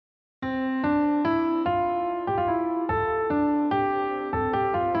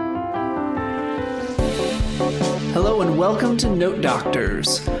welcome to Note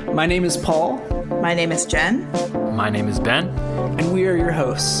Doctors. My name is Paul. My name is Jen. My name is Ben. And we are your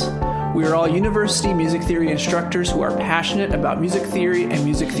hosts. We are all university music theory instructors who are passionate about music theory and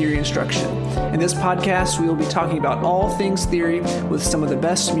music theory instruction. In this podcast, we will be talking about all things theory with some of the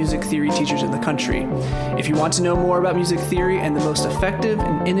best music theory teachers in the country. If you want to know more about music theory and the most effective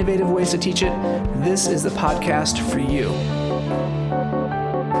and innovative ways to teach it, this is the podcast for you.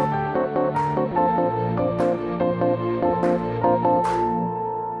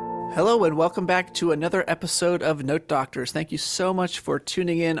 Hello and welcome back to another episode of Note Doctors. Thank you so much for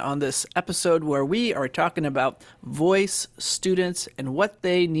tuning in on this episode where we are talking about voice students and what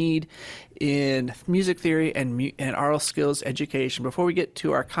they need in music theory and aural skills education. Before we get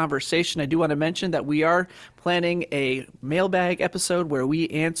to our conversation, I do want to mention that we are planning a mailbag episode where we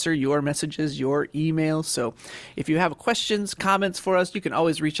answer your messages, your emails. So if you have questions, comments for us, you can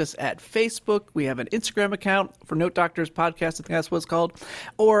always reach us at Facebook. We have an Instagram account for Note Doctors Podcast, I think that's what it's called,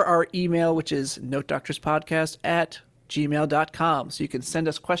 or our email, which is notedoctorspodcast@gmail.com. So you can send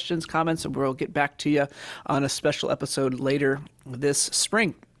us questions, comments, and we'll get back to you on a special episode later this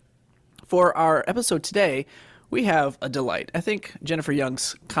spring. For our episode today, we have a delight. I think Jennifer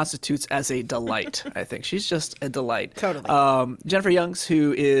Youngs constitutes as a delight. I think she's just a delight. Totally. Jennifer Youngs,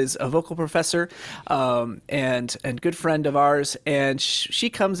 who is a vocal professor and good friend of ours, and she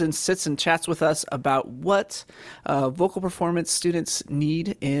comes and sits and chats with us about what vocal performance students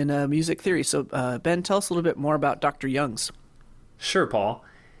need in music theory. So Ben, tell us a little bit more about Dr. Youngs. Sure, Paul.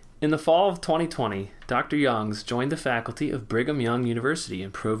 In the fall of 2020, Dr. Youngs joined the faculty of Brigham Young University in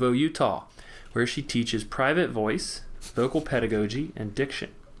Provo, Utah, where she teaches private voice, vocal pedagogy, and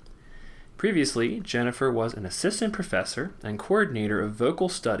diction. Previously, Jennifer was an assistant professor and coordinator of vocal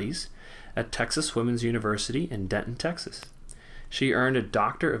studies at Texas Women's University in Denton, Texas. She earned a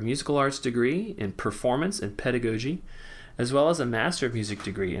Doctor of Musical Arts degree in Performance and Pedagogy, as well as a Master of Music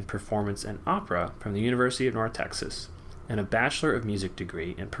degree in Performance and Opera from the University of North Texas, and a Bachelor of Music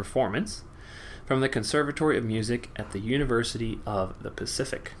degree in Performance from the Conservatory of Music at the University of the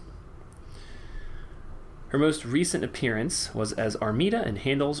Pacific. Her most recent appearance was as Armida in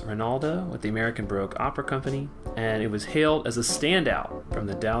Handel's Rinaldo with the American Baroque Opera Company, and it was hailed as a standout from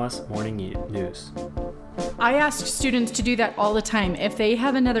the Dallas Morning News. I ask students to do that all the time. If they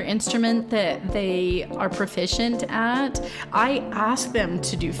have another instrument that they are proficient at, I ask them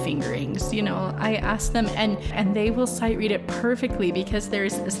to do fingerings. I ask them, and they will sight read it perfectly because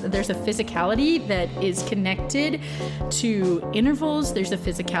there's a physicality that is connected to intervals. There's a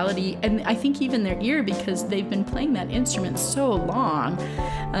physicality, and I think even their ear, because they've been playing that instrument so long.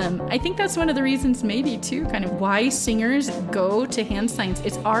 I think that's one of the reasons maybe too, kind of why singers go to hand signs.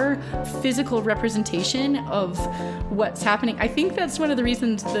 It's our physical representation of what's happening. I think that's one of the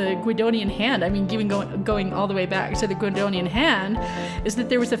reasons the Guidonian hand, even going all the way back to the Guidonian hand, is that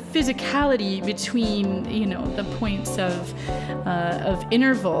there was a physicality between, the points of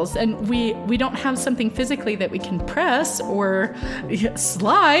intervals. And we don't have something physically that we can press or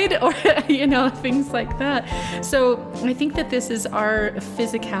slide or, things like that. So I think that this is our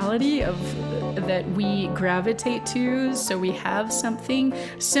physicality that we gravitate to. So we have something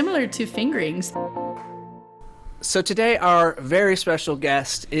similar to fingerings. So today our very special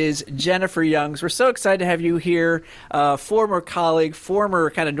guest is Jennifer Youngs. We're so excited to have you here, former colleague,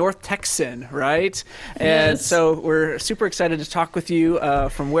 former kind of North Texan, right? And yes. So we're super excited to talk with you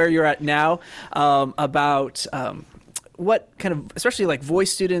from where you're at now about what kind of, especially like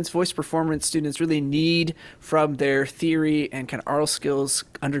voice performance students really need from their theory and kind of aural skills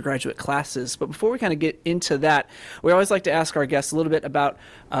undergraduate classes. But before we kind of get into that, we always like to ask our guests a little bit about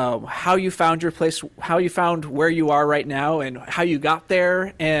how you found your place, how you found where you are right now, and how you got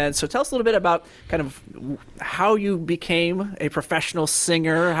there. And so tell us a little bit about kind of how you became a professional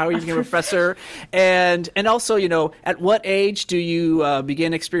singer, how you became a professor, and also, at what age do you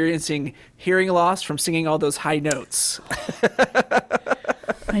begin experiencing hearing loss from singing all those high notes?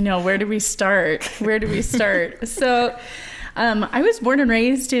 I know. Where do we start? So I was born and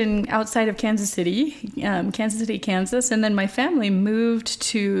raised outside of Kansas City, Kansas, and then my family moved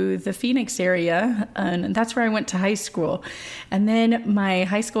to the Phoenix area, and that's where I went to high school. And then my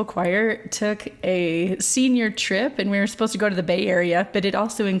high school choir took a senior trip, and we were supposed to go to the Bay Area, but it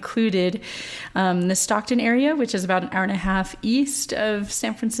also included the Stockton area, which is about an hour and a half east of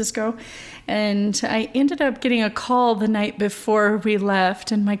San Francisco. And I ended up getting a call the night before we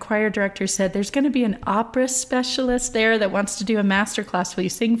left, and my choir director said, "There's going to be an opera specialist there that wants to do a master class. Will you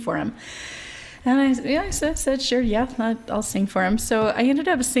sing for him?" And I said, sure, yeah, I'll sing for him. So I ended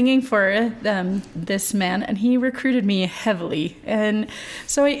up singing for this man, and he recruited me heavily. And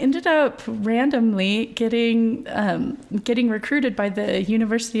so I ended up randomly getting recruited by the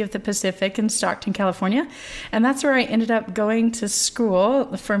University of the Pacific in Stockton, California. And that's where I ended up going to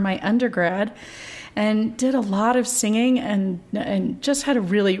school for my undergrad, and did a lot of singing and just had a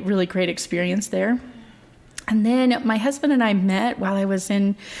really, really great experience there. And then my husband and I met while I was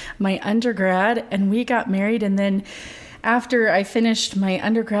in my undergrad, and we got married. And then after I finished my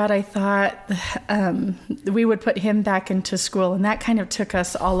undergrad, I thought we would put him back into school, and that kind of took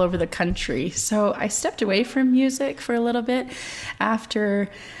us all over the country. So I stepped away from music for a little bit after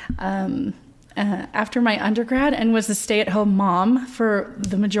my undergrad, and was a stay-at-home mom for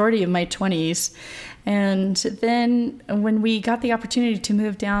the majority of my 20s. And then when we got the opportunity to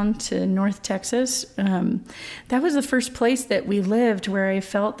move down to North Texas, that was the first place that we lived where I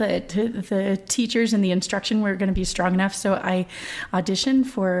felt that the teachers and the instruction were going to be strong enough. So I auditioned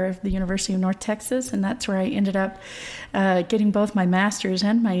for the University of North Texas, and that's where I ended up getting both my master's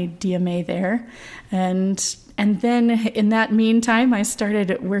and my DMA there. And then in that meantime, I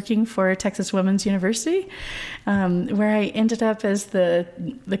started working for Texas Women's University, where I ended up as the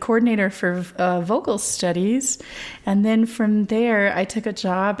coordinator for vocal studies. And then from there, I took a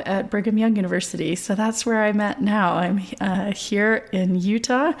job at Brigham Young University. So that's where I'm at now. I'm here in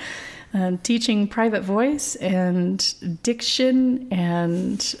Utah, teaching private voice and diction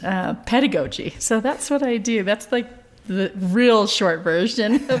and pedagogy. So that's what I do. That's like the real short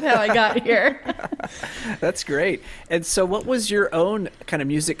version of how I got here. That's great. And so what was your own kind of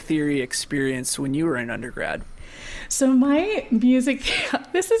music theory experience when you were in undergrad? So my music,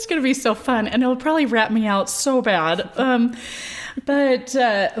 this is going to be so fun, and it'll probably wrap me out so bad. But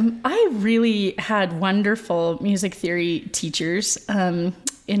I really had wonderful music theory teachers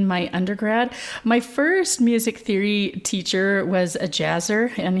in my undergrad. My first music theory teacher was a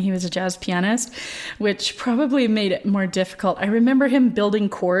jazzer, and he was a jazz pianist, which probably made it more difficult. I remember him building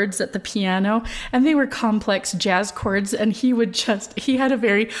chords at the piano, and they were complex jazz chords, and he had a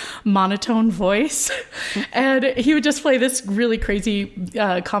very monotone voice, and he would just play this really crazy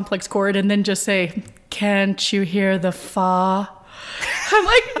complex chord and then just say, "Can't you hear the fa?" I'm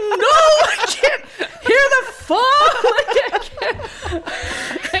like, no, I can't hear the fa.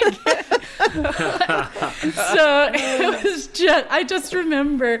 So it was just, I just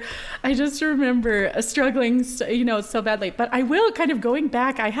remember struggling, so badly. But I will kind of going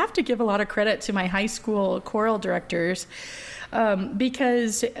back, I have to give a lot of credit to my high school choral directors.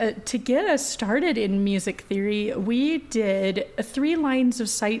 Because to get us started in music theory, we did 3 lines of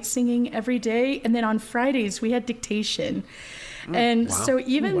sight singing every day. And then on Fridays, we had dictation. And so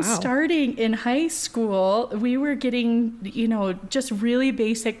even starting in high school, we were getting, just really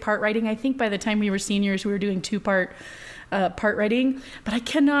basic part writing. I think by the time we were seniors, we were doing 2-part part writing. But I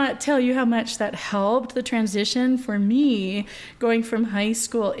cannot tell you how much that helped the transition for me going from high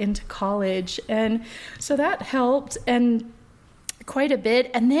school into college. And so that helped. And quite a bit.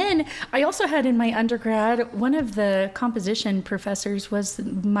 And then I also had in my undergrad, one of the composition professors was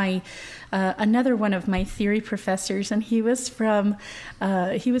another one of my theory professors, and he was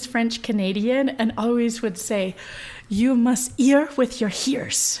French Canadian, and always would say, "You must ear with your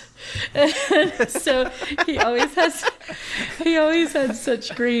hears." So he always had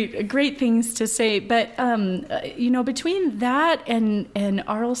such great things to say. But between that and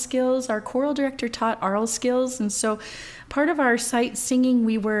oral skills, our choral director taught oral skills, and so part of our sight singing,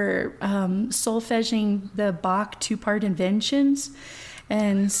 we were solfeging the Bach 2-part inventions.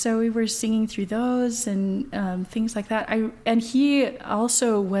 And so we were singing through those and things like that. And he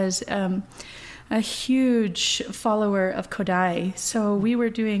also was a huge follower of Kodály. So we were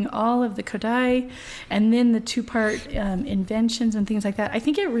doing all of the Kodály and then the 2-part inventions and things like that. I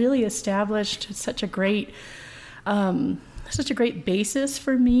think it really established such a great basis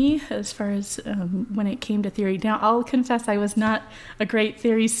for me as far as when it came to theory. Now, I'll confess I was not a great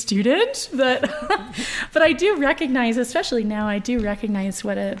theory student, but I do recognize, especially now, I do recognize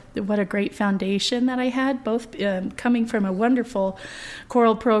what a great foundation that I had, both coming from a wonderful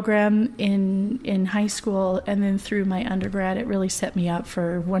choral program in high school and then through my undergrad. It really set me up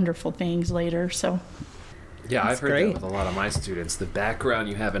for wonderful things later. So, yeah, I've heard that with a lot of my students. The background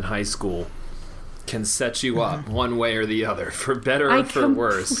you have in high school can set you up one way or the other, for better or for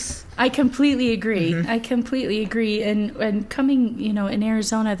worse. I completely agree. I completely agree. And coming, in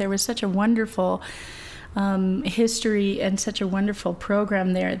Arizona, there was such a wonderful history and such a wonderful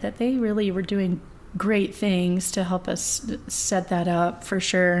program there that they really were doing great things to help us set that up, for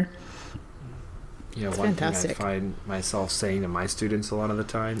sure. One fantastic thing I find myself saying to my students a lot of the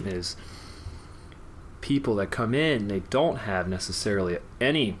time is, people that come in, they don't have necessarily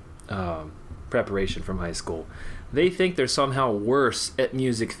any preparation from high school. They think they're somehow worse at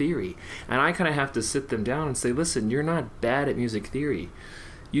music theory. And I kind of have to sit them down and say, listen, you're not bad at music theory.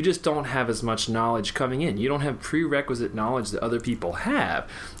 You just don't have as much knowledge coming in. You don't have prerequisite knowledge that other people have.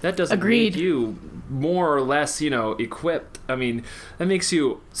 That doesn't make you more or less, equipped. I mean, that makes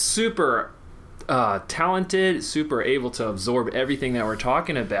you super talented, super able to absorb everything that we're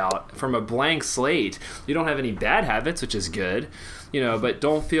talking about from a blank slate. You don't have any bad habits, which is good, but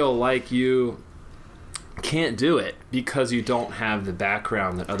don't feel like you can't do it because you don't have the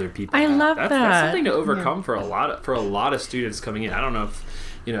background that other people have. I love that. That's something to overcome for a lot of students coming in. I don't know if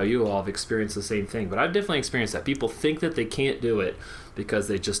you all have experienced the same thing, but I've definitely experienced that. People think that they can't do it because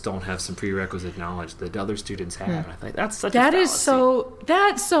they just don't have some prerequisite knowledge that other students have. And I think that's such a fallacy.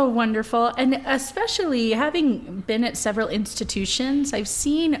 That's so wonderful. And especially having been at several institutions, I've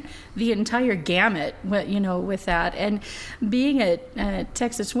seen the entire gamut, with that. And being at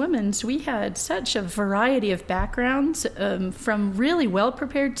Texas Women's, we had such a variety of backgrounds, from really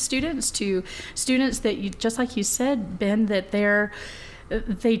well-prepared students to students that, just like you said, Ben, that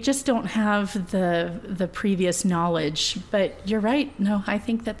they just don't have the previous knowledge. But you're right. No, I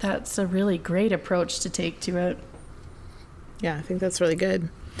think that's a really great approach to take to it. Yeah, I think that's really good.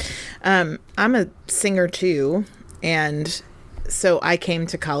 I'm a singer too, and so I came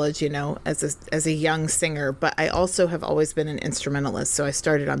to college, as a young singer, but I also have always been an instrumentalist. So I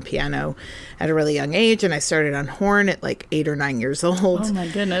started on piano at a really young age, and I started on horn at like 8 or 9 years old. Oh my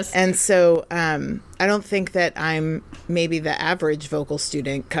goodness. And so I don't think that I'm maybe the average vocal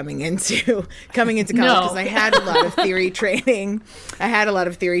student coming into college, because I had a lot of theory training.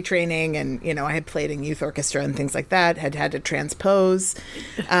 And, I had played in youth orchestra and things like that, had to transpose.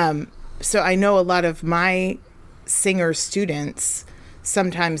 So I know a lot of my singer students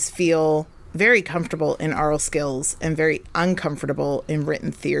sometimes feel very comfortable in oral skills and very uncomfortable in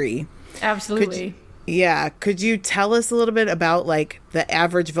written theory. Absolutely. Could you tell us a little bit about like the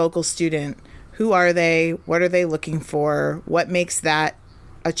average vocal student? Who are they? What are they looking for? What makes that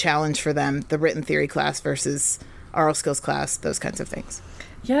a challenge for them, the written theory class versus oral skills class, those kinds of things?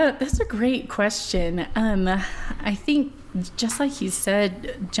 Yeah, that's a great question. I think, just like you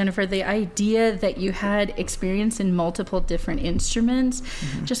said, Jennifer, the idea that you had experience in multiple different instruments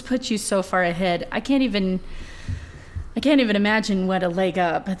just puts you so far ahead. I can't even imagine what a leg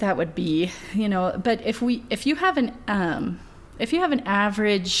up that would be, But if you have an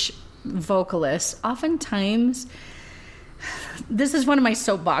average vocalist, oftentimes, this is one of my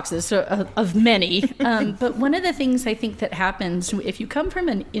soapboxes of many, but one of the things I think that happens if you come from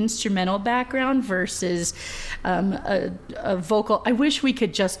an instrumental background versus a vocal, I wish we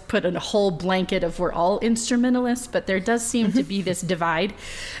could just put a whole blanket of we're all instrumentalists, but there does seem to be this divide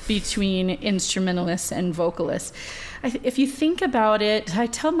between instrumentalists and vocalists. If you think about it, I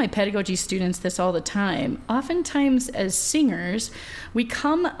tell my pedagogy students this all the time. Oftentimes as singers, we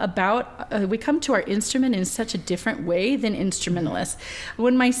come to our instrument in such a different way than instrumentalists.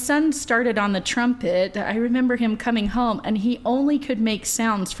 When my son started on the trumpet, I remember him coming home and he only could make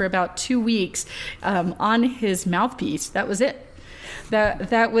sounds for about 2 weeks on his mouthpiece. That was it.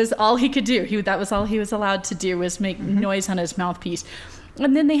 That was all he could do. That was all he was allowed to do, was make noise on his mouthpiece.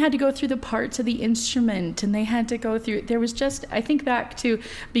 And then they had to go through the parts of the instrument, and they had to go through, there was just, I think back to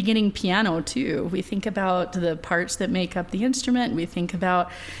beginning piano too. We think about the parts that make up the instrument. We think about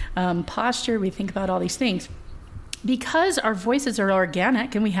posture. We think about all these things. Because our voices are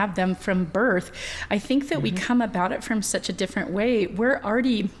organic and we have them from birth, I think that we come about it from such a different way. We're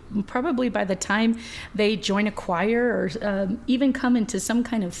already, probably by the time they join a choir or even come into some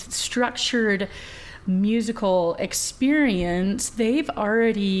kind of structured musical experience, they've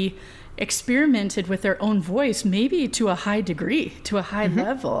already experimented with their own voice, maybe to a high degree, to a high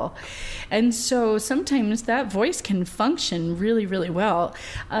level. And so sometimes that voice can function really, really well.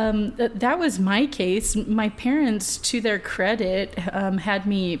 That was my case. My parents, to their credit, had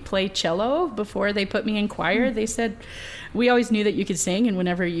me play cello before they put me in choir. They said, we always knew that you could sing, and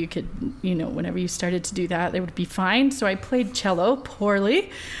whenever you started to do that, they would be fine. So I played cello poorly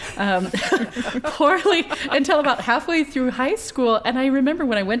until about halfway through high school. And I remember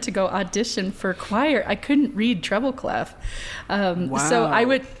when I went to go audition for choir, I couldn't read treble clef. Wow. So I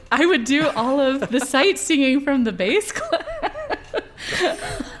would do all of the sight singing from the bass clef.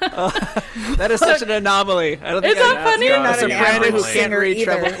 That is such an anomaly. I don't think Is that funny? You're not a soprano an who average can't read singer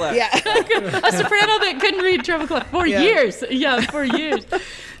treble clef. Yeah. A soprano that couldn't read treble clef for years. Yeah, for years.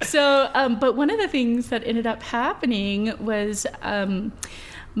 So, but one of the things that ended up happening was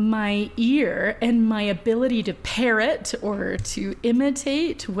my ear and my ability to parrot or to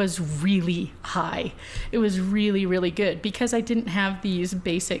imitate was really high. It was really, really good because I didn't have these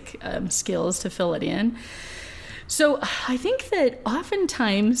basic skills to fill it in. So I think that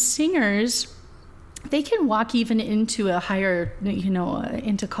oftentimes singers, they can walk even into a higher,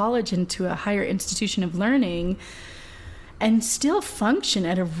 into college, into a higher institution of learning, and still function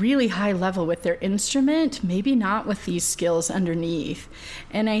at a really high level with their instrument, maybe not with these skills underneath.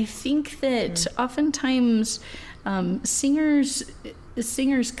 And I think that oftentimes singers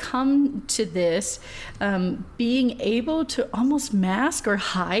come to this being able to almost mask or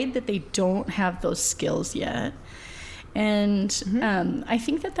hide that they don't have those skills yet. And I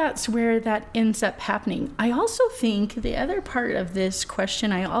think that that's where that ends up happening. I also think the other part of this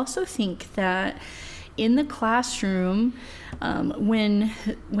question, I also think that in the classroom,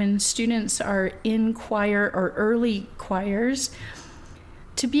 when students are in choir or early choirs,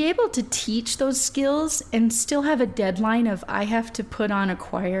 to be able to teach those skills and still have a deadline of I have to put on a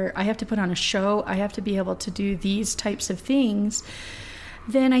choir, I have to put on a show, I have to be able to do these types of things,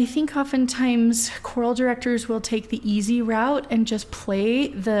 then I think oftentimes choral directors will take the easy route and just play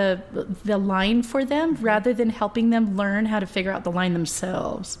the line for them rather than helping them learn how to figure out the line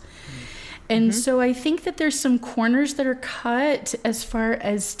themselves. And so I think that there's some corners that are cut as far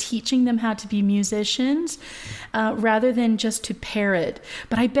as teaching them how to be musicians rather than just to parrot.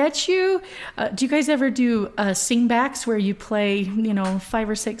 But I bet you, do you guys ever do singbacks where you play, 5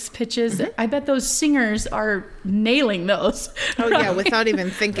 or 6 pitches? I bet those singers are nailing those. Oh, right? Yeah, without even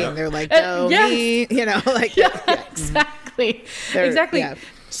thinking. They're like, do, me, Exactly. Exactly. Yeah.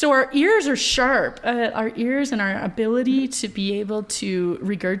 So our ears are sharp. Our ears and our ability to be able to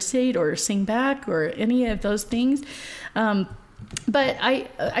regurgitate or sing back or any of those things. But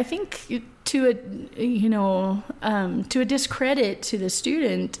I think to a discredit to the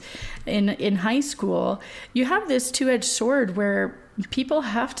student in high school, you have this two-edged sword where people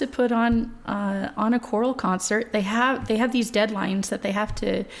have to put on a choral concert. They have these deadlines that they have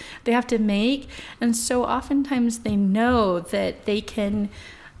to make, and so oftentimes they know that they can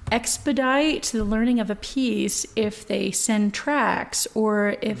expedite the learning of a piece if they send tracks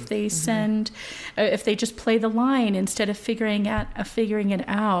or if they if they just play the line instead of figuring it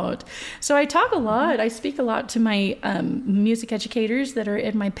out. So I talk a lot, I speak a lot to my music educators that are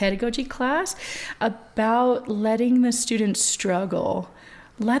in my pedagogy class about letting the students struggle.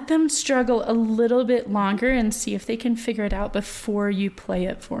 Let them struggle a little bit longer and see if they can figure it out before you play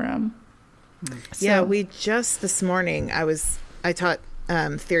it for them. So, yeah, we just this morning, I taught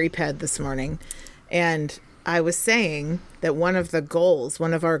Theory Ped this morning, and I was saying that one of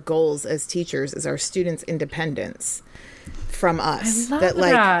our goals as teachers is our students' independence from us. I love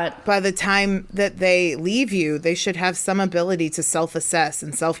that. By the time that they leave you, they should have some ability to self-assess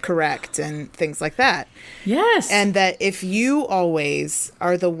and self-correct and things like that. Yes. And that if you always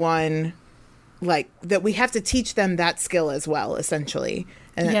are the one, that we have to teach them that skill as well, essentially.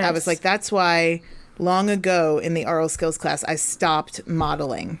 And yes. I was like, that's why long ago in the oral skills class, I stopped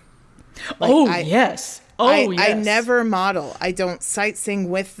modeling. Yes. I never model. I don't sight sing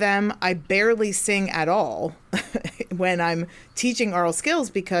with them. I barely sing at all when I'm teaching oral skills,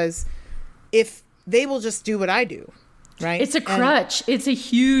 because if they will just do what I do, right? It's a crutch. It's a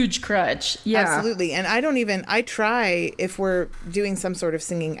huge crutch. Yeah. Absolutely. And I try, if we're doing some sort of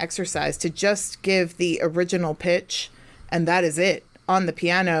singing exercise, to just give the original pitch, and that is it, on the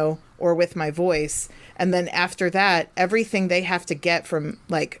piano or with my voice. And then after that, everything they have to get from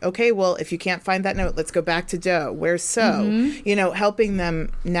okay, well, if you can't find that note, let's go back to do. Where's so? Helping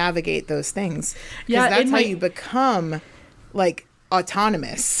them navigate those things. Because that's how you become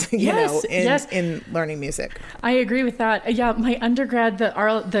autonomous, in learning music. I agree with that. Yeah, my undergrad,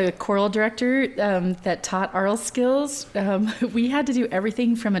 the choral director that taught oral skills, we had to do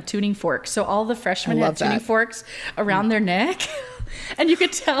everything from a tuning fork. So all the freshmen had tuning forks around their neck. And you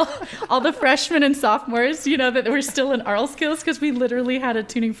could tell all the freshmen and sophomores, that we're still in oral skills because we literally had a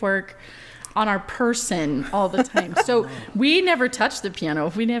tuning fork on our person all the time. So we never touched the piano.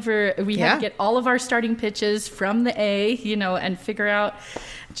 We had to get all of our starting pitches from the A, and figure out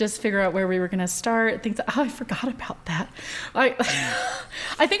where we were going to start. I forgot about that. I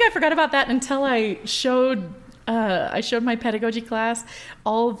think I forgot about that until I showed my pedagogy class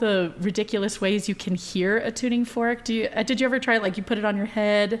all the ridiculous ways you can hear a tuning fork. Did you ever try you put it on your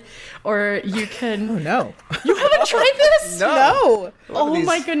head, or you can? Oh no! You haven't tried this? No. Oh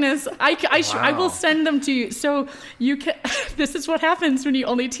my goodness! I will send them to you. So you can. This is what happens when you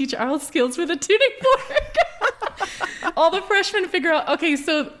only teach oral skills with a tuning fork. all the freshmen figure out, okay,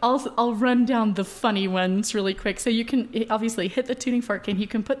 so I'll run down the funny ones really quick. So you can obviously hit the tuning fork, and you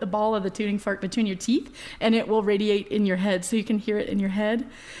can put the ball of the tuning fork between your teeth, and it will radiate in your head, so you can hear it in your head.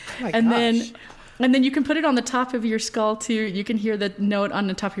 Oh my and gosh. then you can put it on the top of your skull too. You can hear the note on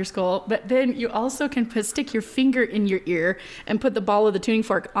the top of your skull. But then you also can stick your finger in your ear and put the ball of the tuning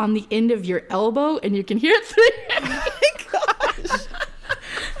fork on the end of your elbow, and you can hear it through.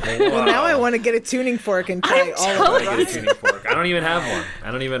 Well, now I want to get a tuning fork and try all of I get a tuning fork. I don't even have one.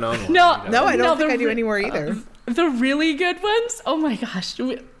 I don't even own one. No, I don't think I do anymore either. The really good ones, oh my gosh.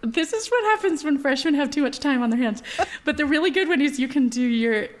 This is what happens when freshmen have too much time on their hands. But the really good one is you can do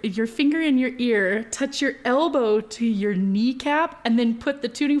your finger in your ear, touch your elbow to your kneecap, and then put the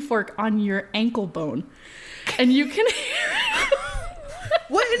tuning fork on your ankle bone. And you can hear it.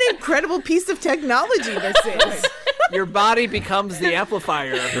 What an incredible piece of technology this is. Your body becomes the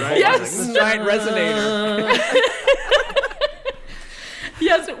amplifier, right? Yes. Like this giant resonator.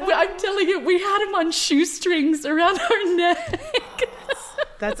 Yes, I'm telling you, we had them on shoestrings around our neck.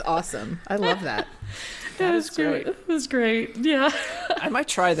 That's awesome. I love that. That was great. It was great. Yeah. I might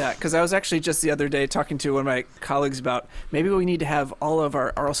try that, because I was actually just the other day talking to one of my colleagues about maybe we need to have all of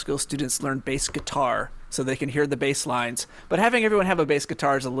our RL Skills students learn bass guitar so they can hear the bass lines. But having everyone have a bass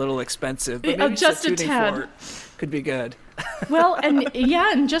guitar is a little expensive. But maybe just a tuning tad. fork could be good. Well,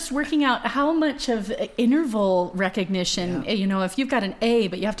 and just working out how much of interval recognition, if you've got an A,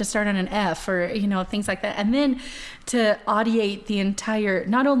 but you have to start on an F, or, things like that. And then to audiate the entire,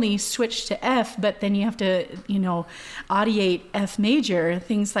 not only switch to F, but then you have to, audiate F major,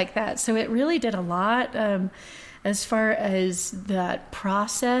 things like that. So it really did a lot as far as that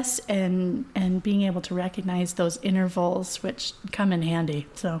process and being able to recognize those intervals, which come in handy.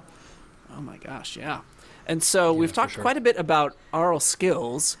 So. Oh my gosh, yeah. And so we've talked quite a bit about RL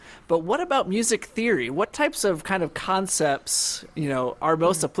Skills, but what about music theory? What types of kind of concepts, are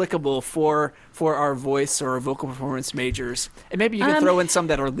most applicable for our voice or our vocal performance majors? And maybe you can throw in some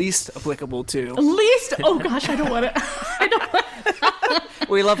that are least applicable too. Oh gosh, I don't want to.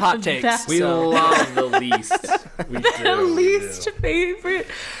 We love hot takes. We love the least. We The least favorite.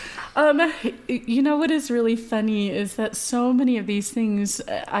 What is really funny is that so many of these things,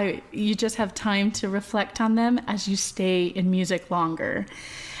 you just have time to reflect on them as you stay in music longer.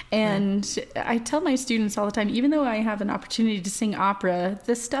 And I tell my students all the time, even though I have an opportunity to sing opera,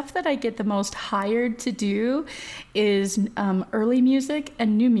 the stuff that I get the most hired to do is early music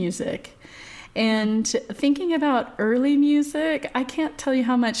and new music. And thinking about early music, I can't tell you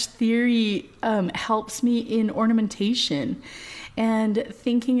how much theory helps me in ornamentation. And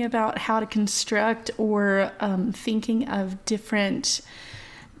thinking about how to construct, or thinking of different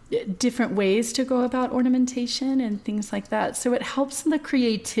ways to go about ornamentation and things like that. So it helps in the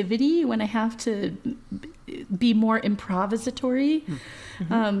creativity when I have to be more improvisatory.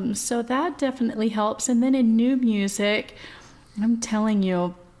 Mm-hmm. So that definitely helps. And then in new music, I'm telling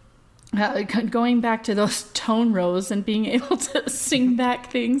you, going back to those tone rows and being able to sing back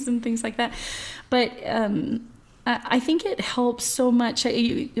things and things like that. But I think it helps so much.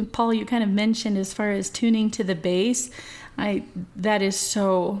 Paul, you kind of mentioned as far as tuning to the bass. That is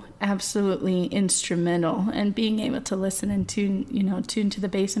so absolutely instrumental, and being able to listen and tune to the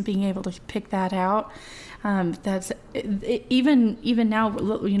bass and being able to pick that out. That's even now,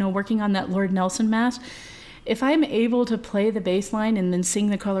 working on that Lord Nelson Mass. If I'm able to play the bass line and then sing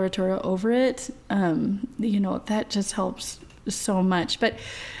the coloratura over it, that just helps so much. But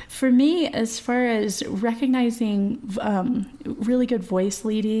for me, as far as recognizing really good voice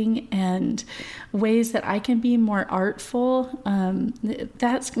leading and ways that I can be more artful,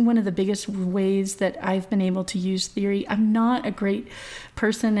 that's one of the biggest ways that I've been able to use theory. I'm not a great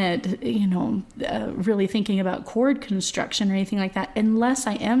person at, really thinking about chord construction or anything like that, unless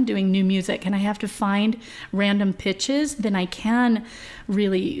I am doing new music and I have to find random pitches, then I can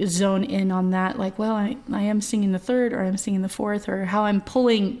really zone in on that. Like, well, I am singing the third, or I'm singing the fourth, or how I'm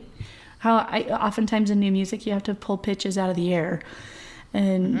pulling. Oftentimes in new music, you have to pull pitches out of the air.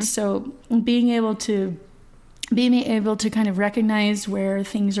 And so being able to kind of recognize where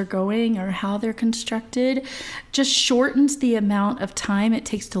things are going or how they're constructed just shortens the amount of time it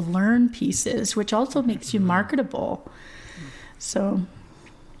takes to learn pieces, which also makes you marketable. So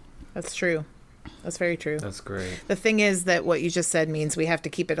That's true. That's very true. That's great. The thing is that what you just said means we have to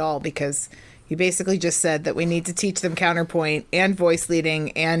keep it all, because you basically just said that we need to teach them counterpoint and voice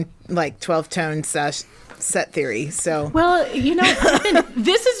leading and like 12 tone set theory. So, well,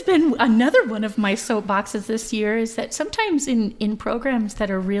 this has been another one of my soapboxes this year, is that sometimes in programs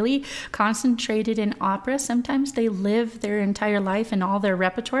that are really concentrated in opera, sometimes they live their entire life and all their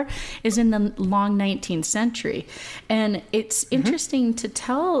repertoire is in the long 19th century. And it's interesting to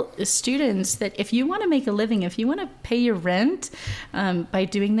tell students that if you want to make a living, if you want to pay your rent by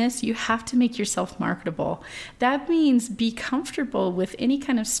doing this, you have to make yourself marketable. That means be comfortable with any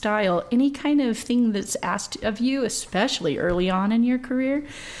kind of style, any kind of thing that's asked of you, especially early on in your career.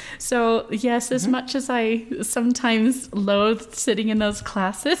 So yes, as much as I sometimes loathed sitting in those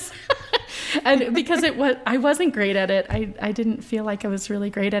classes, and because I wasn't great at it, I didn't feel like I was really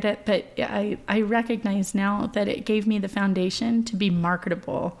great at it, but I recognize now that it gave me the foundation to be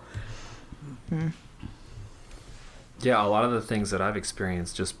marketable. Mm-hmm. Yeah, a lot of the things that I've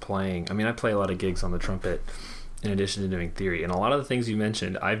experienced just playing, I mean, I play a lot of gigs on the trumpet in addition to doing theory, and a lot of the things you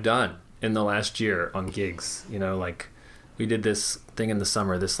mentioned I've done in the last year on gigs. Like we did this thing in the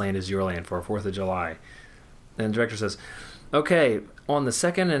summer, This Land Is Your Land, for 4th of July, and the director says, okay, on the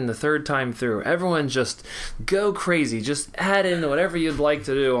second and the third time through, everyone just go crazy, just add in whatever you'd like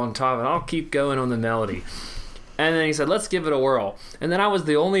to do on top, and I'll keep going on the melody. And then he said, let's give it a whirl. And then I was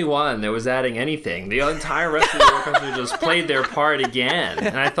the only one that was adding anything. The entire rest of the orchestra just played their part again.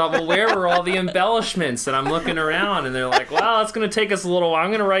 And I thought, well, where were all the embellishments? And I'm looking around, and they're like, well, it's going to take us a little while. I'm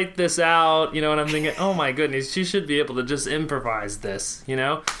going to write this out. And I'm thinking, oh, my goodness, she should be able to just improvise this,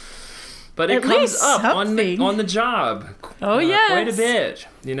 But it At comes least up on something. the job. Oh, yes. Quite a bit.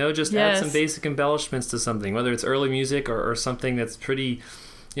 Just add some Yes. basic embellishments to something, whether it's early music or something that's pretty...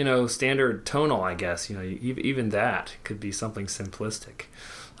 standard tonal, I guess. Even that could be something simplistic.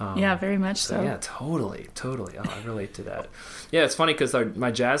 Yeah, very much so. Yeah, totally. Oh, I relate to that. Yeah, it's funny because my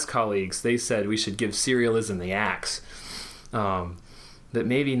jazz colleagues, they said we should give serialism the axe. But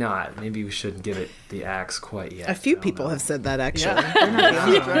maybe not. Maybe we shouldn't give it the axe quite yet. a few people have said that, actually. Yeah. They're not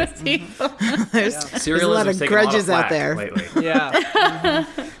the only ones. There's a Serialism's lot of taken a lot grudges out flack there. lately. Yeah.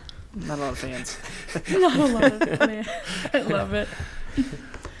 Mm-hmm. Not a lot of fans. Not a lot of it. I love it.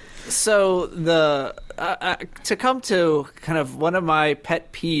 So to come to kind of one of my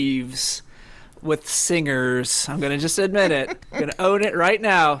pet peeves with singers, I'm going to just admit it, I'm going to own it right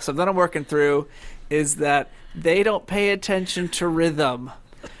now, something I'm working through, is that they don't pay attention to rhythm.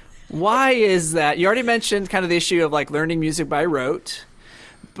 Why is that? You already mentioned kind of the issue of like learning music by rote,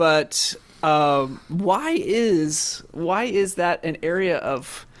 but why is that an area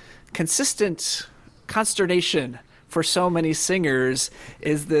of consistent consternation for so many singers?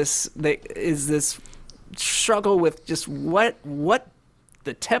 Is this struggle with just what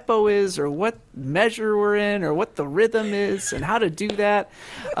the tempo is, or what measure we're in, or what the rhythm is, and how to do that?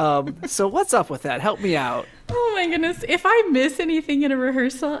 So what's up with that? Help me out. Oh my goodness. If I miss anything in a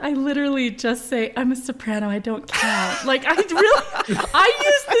rehearsal, I literally just say, I'm a soprano, I don't count. Like, I use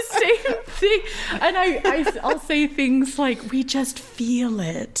the same thing. And I'll say things like, we just feel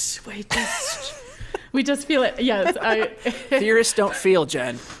it. We just feel it. Yes. Theorists don't feel,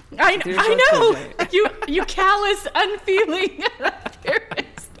 Jen. I Theorists don't know. You callous, unfeeling theorist.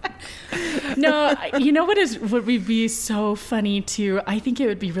 No, you know what would be so funny too? I think it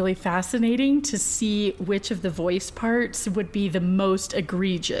would be really fascinating to see which of the voice parts would be the most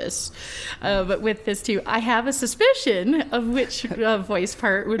egregious. But with this too, I have a suspicion of which voice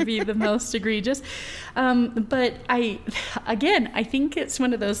part would be the most egregious. But I think it's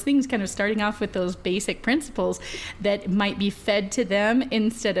one of those things, kind of starting off with those basic principles that might be fed to them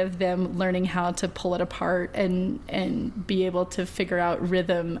instead of them learning how to pull it apart and be able to figure out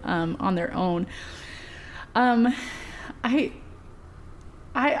rhythm on their own. I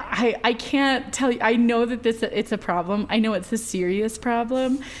can't tell you. I know that it's a problem. I know it's a serious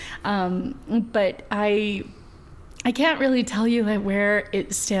problem, but I can't really tell you where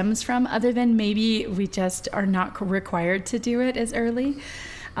it stems from, other than maybe we just are not required to do it as early.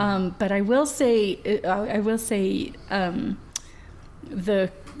 But I will say,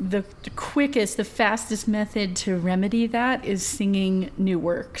 the quickest, the fastest method to remedy that is singing new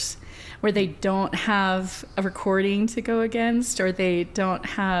works, where they don't have a recording to go against, or they don't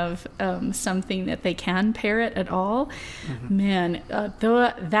have something that they can parrot at all. Mm-hmm. Man,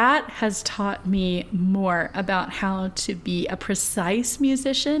 that has taught me more about how to be a precise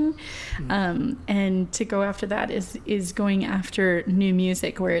musician. Mm-hmm. And to go after that is going after new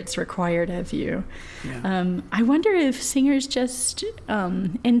music where it's required of you. Yeah. I wonder if singers just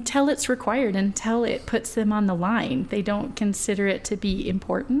until it's required, until it puts them on the line. They don't consider it to be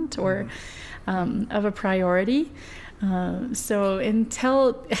important or of a priority. So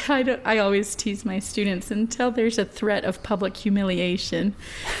until I always tease my students, until there's a threat of public humiliation,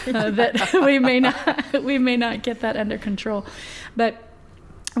 that we may not get that under control. But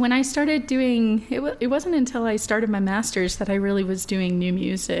when I started doing it wasn't until I started my master's that I really was doing new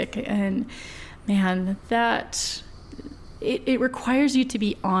music, and man, that it requires you to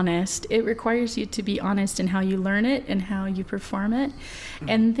be honest. It requires you to be honest in how you learn it and how you perform it.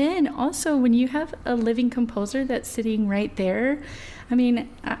 And then also when you have a living composer that's sitting right there, I mean,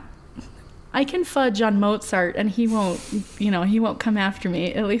 I can fudge on Mozart and he won't come after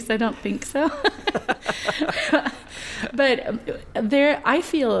me. At least I don't think so. But I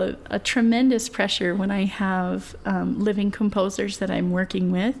feel a tremendous pressure when I have living composers that I'm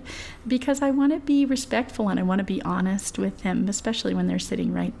working with, because I want to be respectful and I want to be honest with them, especially when they're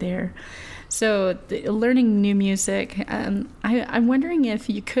sitting right there. So learning new music, I'm wondering if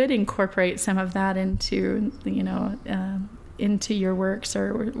you could incorporate some of that into your works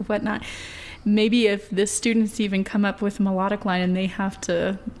or whatnot. Maybe if the students even come up with a melodic line and they have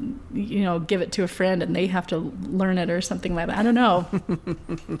to, give it to a friend and they have to learn it or something like that. I don't know.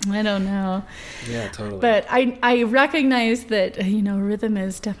 I don't know. Yeah, totally. But I recognize that, rhythm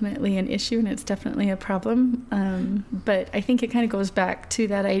is definitely an issue and it's definitely a problem. But I think it kind of goes back to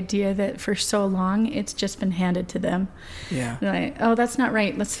that idea that for so long it's just been handed to them. Yeah. Like, oh, that's not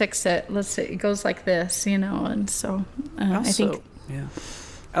right. Let's fix it. It goes like this, and so I think. Yeah.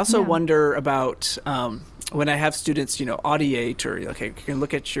 I also wonder about when I have students, audiate, or you can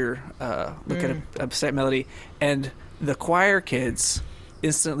look at your at a sight melody, and the choir kids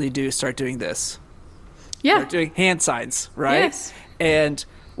instantly start doing this. Yeah, they're doing hand signs, right? Yes, and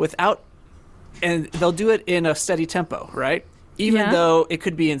they'll do it in a steady tempo, right? Even though it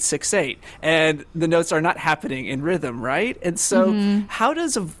could be in 6/8, and the notes are not happening in rhythm, right? And so, how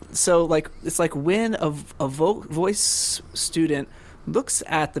does it's like when a voice student looks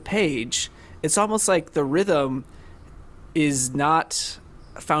at the page, it's almost like the rhythm is not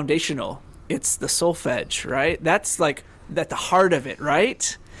foundational. It's the solfege, right? That's like at the heart of it,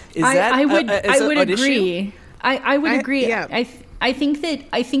 right? I would agree. Issue? I would agree. Yeah. I think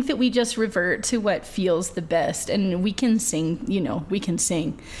that we just revert to what feels the best, and we can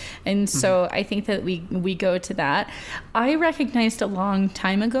sing, and so I think that we go to that. I recognized a long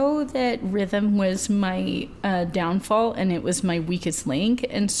time ago that rhythm was my downfall, and it was my weakest link,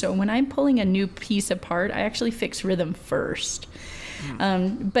 and so when I'm pulling a new piece apart, I actually fix rhythm first.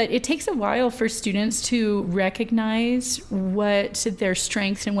 But it takes a while for students to recognize what their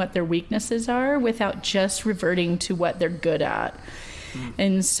strengths and what their weaknesses are without just reverting to what they're good at.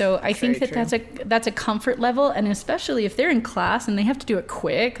 And so I think that's a comfort level, and especially if they're in class and they have to do it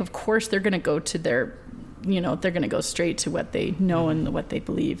quick, of course they're going to go to they're going to go straight to what they know and what they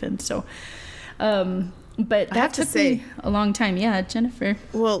believe. And so but that took me a long time. Yeah, Jennifer.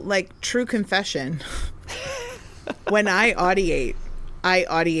 Well, like, true confession. When I audiate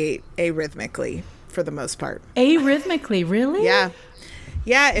arrhythmically for the most part. Arrhythmically, really? Yeah.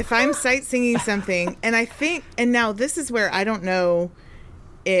 Yeah, if I'm sight singing something, and now this is where I don't know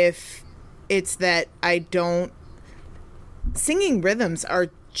if it's that singing rhythms are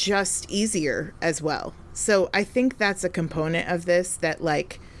just easier as well. So I think that's a component of this, that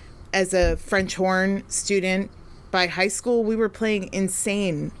like as a French horn student, by high school, we were playing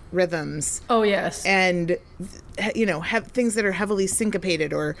insane rhythms. Oh, yes. And, have things that are heavily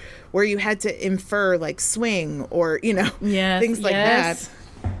syncopated, or where you had to infer like swing or, things like that.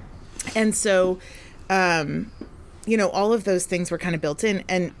 And so, all of those things were kind of built in.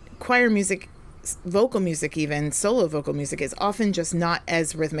 And choir music, vocal music, even solo vocal music, is often just not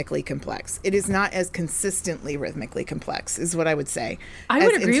as rhythmically complex. It is not as consistently rhythmically complex, is what I would say. I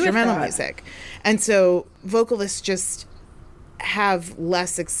would agree with instrumental that. Music. And so vocalists just have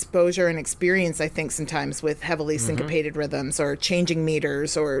less exposure and experience, I think, sometimes with heavily syncopated rhythms or changing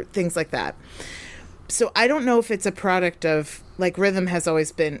meters or things like that. So I don't know if it's a product of, like, rhythm has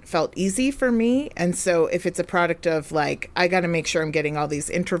always felt easy for me. And so if it's a product of, like, I got to make sure I'm getting all these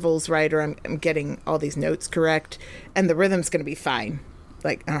intervals right, or I'm getting all these notes correct, and the rhythm's going to be fine.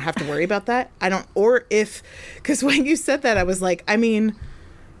 Like, I don't have to worry about that. Because when you said that, I was like, I mean,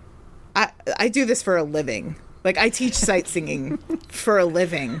 I do this for a living. Like, I teach sight singing for a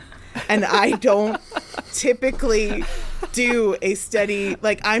living, and I don't typically do a steady,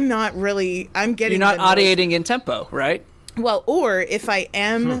 like, I'm getting... You're not audiating in tempo, right? Well, or if I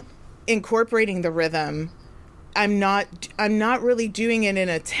am incorporating the rhythm, I'm not really doing it in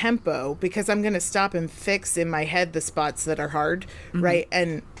a tempo because I'm going to stop and fix in my head the spots that are hard, right?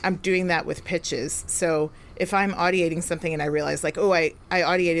 And I'm doing that with pitches. So if I'm audiating something and I realize like, oh, I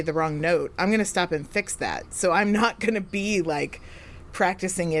audiated the wrong note, I'm going to stop and fix that. So I'm not going to be like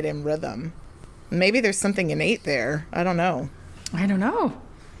practicing it in rhythm. Maybe there's something innate there. I don't know.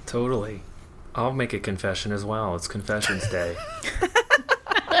 Totally. I'll make a confession as well. It's Confessions Day.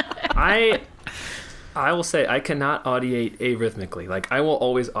 I will say I cannot audiate arrhythmically. Like, I will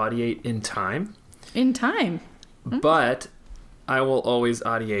always audiate in time. But I will always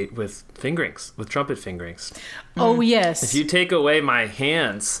audiate with fingerings, with trumpet fingerings. Oh, yes. If you take away my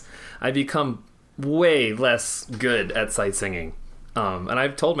hands, I become way less good at sight singing. And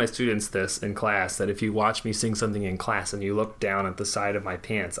I've told my students this in class, that if you watch me sing something in class and you look down at the side of my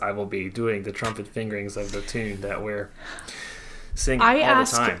pants, I will be doing the trumpet fingerings of the tune that we're singing all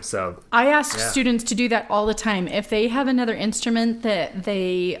the time. So I ask students to do that all the time. If they have another instrument that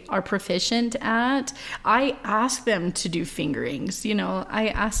they are proficient at, I ask them to do fingerings.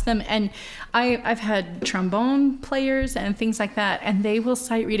 I ask them, and I've had trombone players and things like that, and they will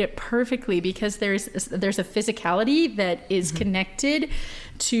sight read it perfectly because there's a physicality that is connected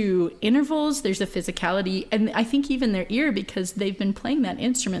to intervals. There's a physicality, and I think even their ear, because they've been playing that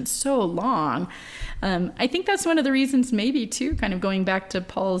instrument so long. I think that's one of the reasons, maybe too, kind of going back to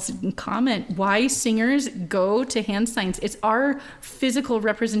Paul's comment, why singers go to hand signs. It's our physical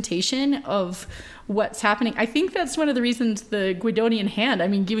representation of what's happening. I think that's one of the reasons the Guidonian hand,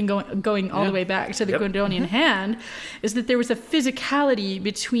 even going all the way back to the Guidonian hand, is that there was a physicality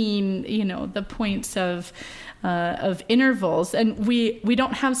between, the points of intervals, and we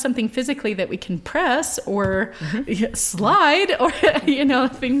don't have something physically that we can press or slide or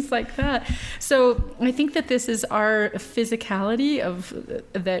things like that. So I think that this is our physicality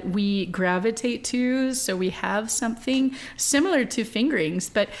that we gravitate to. So we have something similar to fingerings,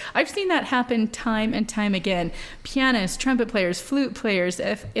 but I've seen that happen time and time again. Pianists, trumpet players, flute players,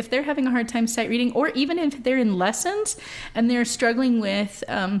 if they're having a hard time sight reading, or even if they're in lessons and they're struggling with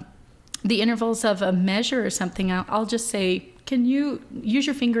the intervals of a measure or something, I'll just say, can you use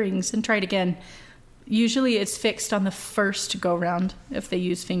your fingerings and try it again? Usually it's fixed on the first go round if they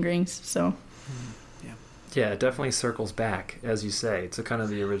use fingerings. So yeah, it definitely circles back, as you say, to kind of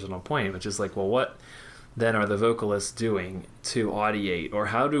the original point, which is like, well, what then are the vocalists doing to audiate, or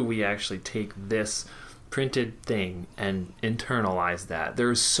how do we actually take this printed thing and internalize that?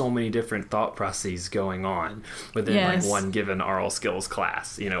 There's so many different thought processes going on within like one given aural skills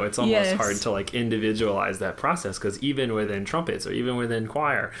class. It's almost hard to like individualize that process, because even within trumpets or even within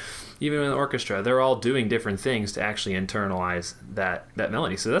choir, even within orchestra, they're all doing different things to actually internalize that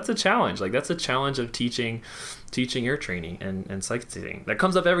melody. So that's a challenge. Like, that's a challenge of teaching ear training and sight singing. That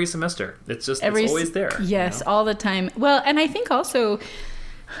comes up every semester. It's just it's always there. Yes, all the time. Well, and I think also,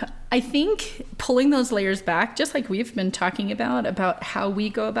 pulling those layers back, just like we've been talking about how we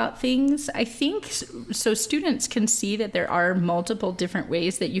go about things, I think so students can see that there are multiple different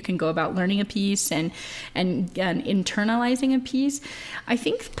ways that you can go about learning a piece and internalizing a piece. I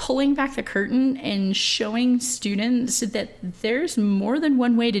think pulling back the curtain and showing students that there's more than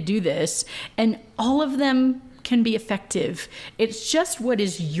one way to do this, and all of them can be effective. It's just what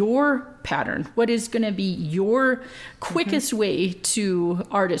is your pattern, what is going to be your quickest way to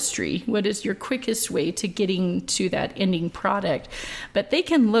artistry, what is your quickest way to getting to that ending product. But they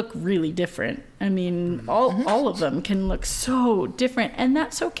can look really different. All of them can look so different, and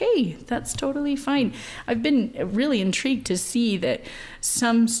that's okay. That's totally fine. I've been really intrigued to see that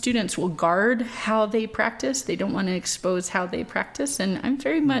some students will guard how they practice. They don't want to expose how they practice, and I'm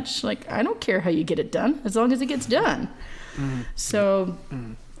very much like, I don't care how you get it done, as long as it gets done. So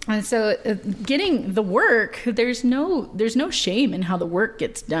getting the work, there's no shame in how the work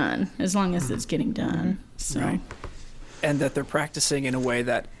gets done, as long as it's getting done. So. Right. And that they're practicing in a way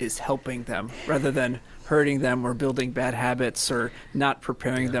that is helping them, rather than hurting them or building bad habits or not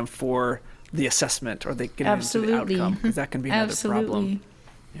preparing them for the assessment or getting into the outcome, because that can be another problem.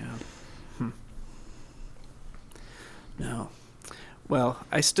 Yeah. No. Well,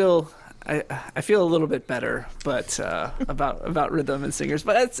 I feel a little bit better, but about rhythm and singers.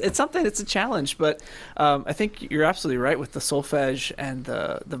 But it's something. It's a challenge. But I think you're absolutely right with the solfege and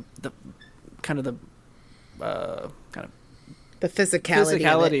the the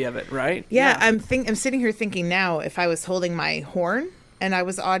physicality of it, right? Yeah. I'm sitting here thinking now, if I was holding my horn and I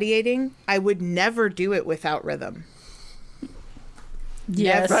was audiating, I would never do it without rhythm.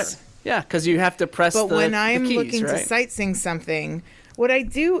 Yes. Never. Right. Yeah, because you have to press But when I'm keys, looking right? to sight sing something, what I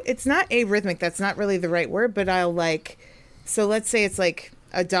do, it's not arrhythmic. That's not really the right word, but I'll so let's say it's like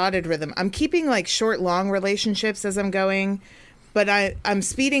a dotted rhythm. I'm keeping like short, long relationships as I'm going, but I'm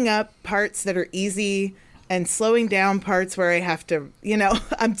speeding up parts that are easy and slowing down parts where I have to,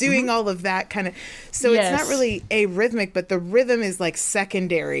 I'm doing all of that kind of. So It's not really arrhythmic, but the rhythm is like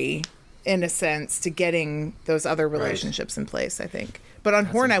secondary in a sense to getting those other relationships in place, I think. But on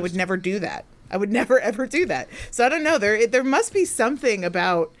horn, I would never do that. I would never, ever do that. So I don't know. There must be something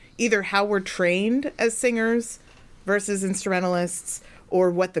about either how we're trained as singers versus instrumentalists or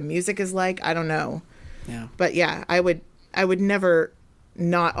what the music is like. I don't know. Yeah. But yeah, I would never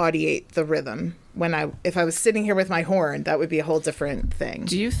not audiate the rhythm. If I was sitting here with my horn, that would be a whole different thing.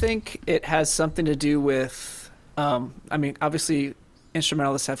 Do you think it has something to do with, obviously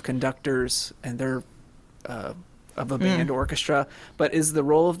instrumentalists have conductors and they're of a band orchestra, but is the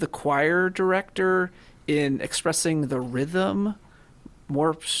role of the choir director in expressing the rhythm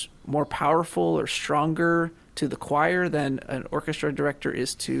more powerful or stronger to the choir than an orchestra director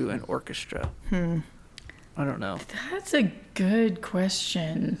is to an orchestra? I don't know. That's a good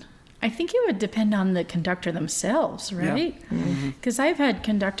question. I think it would depend on the conductor themselves, right? Because I've had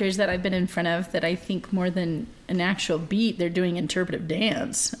conductors that I've been in front of that I think more than an actual beat, they're doing interpretive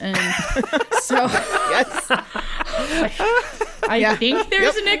dance. And so I think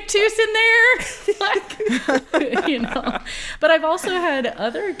there's an ictus in there. But I've also had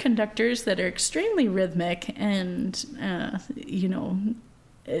other conductors that are extremely rhythmic and,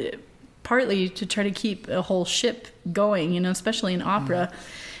 partly to try to keep a whole ship going, especially in opera.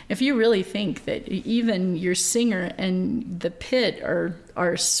 If you really think that even your singer and the pit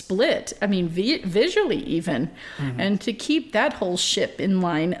are split, visually even, and to keep that whole ship in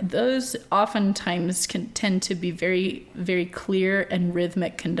line, those oftentimes can tend to be very, very clear and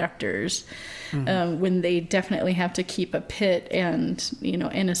rhythmic conductors when they definitely have to keep a pit and,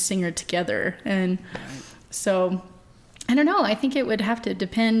 and a singer together. And so, I don't know. I think it would have to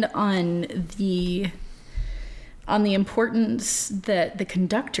depend on the importance that the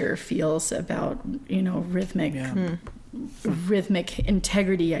conductor feels about, rhythmic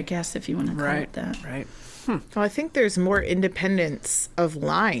integrity, I guess, if you want to call it that. Right. Well, I think there's more independence of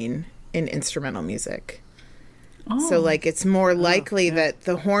line in instrumental music. So it's more likely that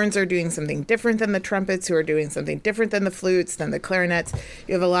the horns are doing something different than the trumpets, who are doing something different than the flutes, than the clarinets.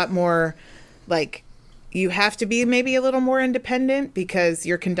 You have a lot more you have to be maybe a little more independent because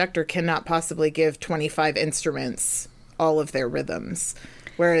your conductor cannot possibly give 25 instruments all of their rhythms.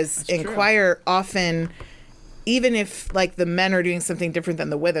 Whereas in choir, often, even if the men are doing something different than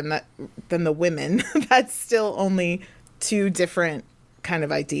the women, that's still only two different kind of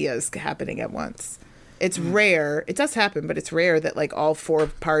ideas happening at once. It's rare. It does happen, but it's rare that all 4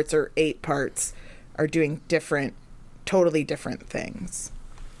 parts or 8 parts are doing totally different things.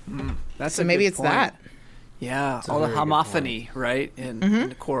 So maybe it's point. that. Yeah, all the homophony, right, in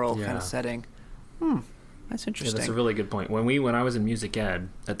the choral kind of setting. That's interesting. Yeah, that's a really good point. When I was in music ed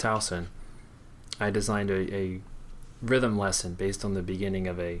at Towson, I designed a rhythm lesson based on the beginning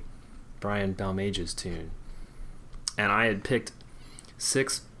of a Brian Balmage's tune. And I had picked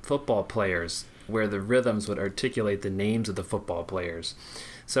 6 football players where the rhythms would articulate the names of the football players.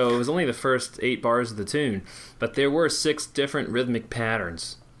 So it was only the first 8 bars of the tune, but there were 6 different rhythmic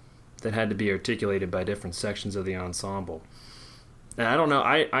patterns that had to be articulated by different sections of the ensemble. And I don't know,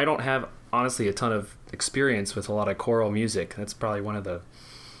 I don't have, honestly, a ton of experience with a lot of choral music. That's probably one of the,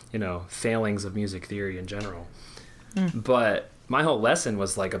 failings of music theory in general. But my whole lesson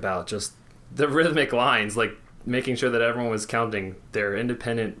was about just the rhythmic lines, making sure that everyone was counting their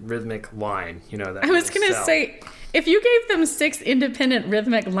independent rhythmic line, that I was going to say, if you gave them 6 independent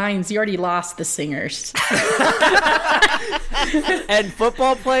rhythmic lines, you already lost the singers. And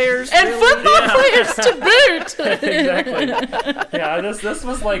football players. And football players to boot. Exactly. Yeah, this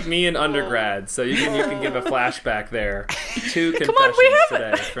was like me in undergrad, so you can give a flashback there. 2 confessions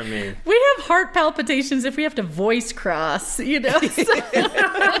today from me. We have heart palpitations if we have to voice cross,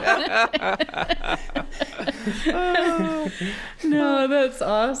 No, that's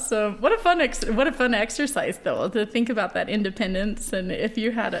awesome. What a fun exercise, though, to think about that independence. And if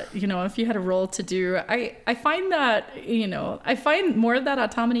you had a role to do, I find that I find more of that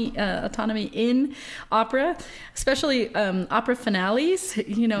autonomy in opera, especially opera finales.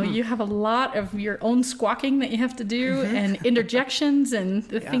 You have a lot of your own squawking that you have to do and interjections and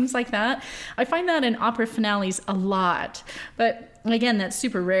things like that. I find that in opera finales a lot, but again, that's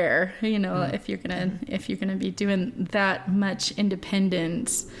super rare, if you're gonna be doing that much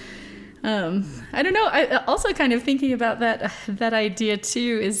independence. I don't know. I also kind of thinking about that idea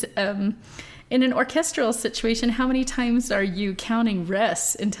too is in an orchestral situation, how many times are you counting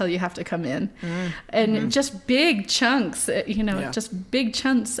rests until you have to come in? And just big chunks, just big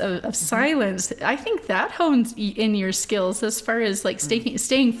chunks of silence. I think that hones in your skills as far as like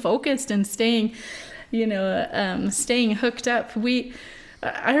staying focused and staying hooked up.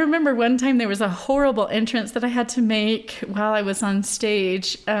 I remember one time there was a horrible entrance that I had to make while I was on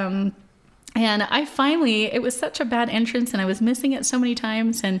stage. And it was such a bad entrance and I was missing it so many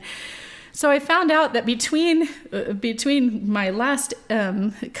times. And so I found out that between my last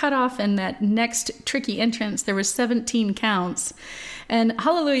cutoff and that next tricky entrance, there were 17 counts. And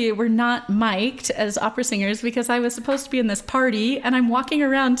hallelujah, we're not mic'd as opera singers because I was supposed to be in this party and I'm walking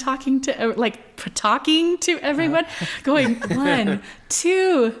around talking to everyone, going 1,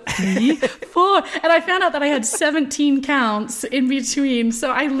 2, 3, 4. And I found out that I had 17 counts in between.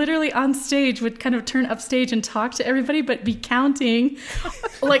 So I literally on stage would kind of turn upstage and talk to everybody, but be counting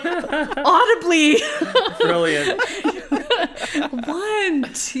like audibly. Brilliant. 1,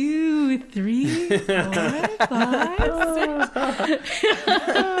 2, 3, 4, 5, 6.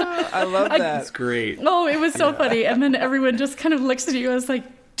 I love that. That's great. Oh, it was so funny. And then everyone just kind of looks at you. I was like,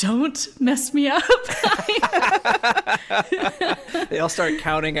 don't mess me up. They all start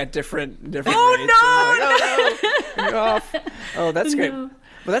counting at different rates. Oh, no! You're off. Oh, that's great. Well,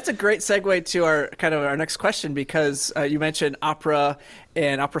 that's a great segue to our next question, because you mentioned opera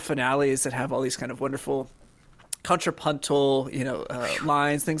and opera finales that have all these kind of wonderful contrapuntal,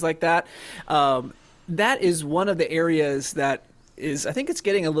 lines, things like that. That is one of the areas that I think it's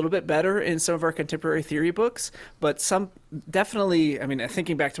getting a little bit better in some of our contemporary theory books, but some definitely,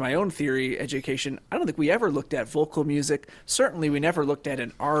 thinking back to my own theory education, I don't think we ever looked at vocal music. Certainly we never looked at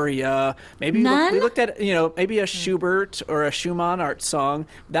an aria. Maybe we looked at, maybe a Schubert or a Schumann art song.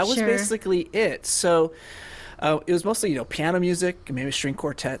 That was basically it. So it was mostly, piano music, maybe string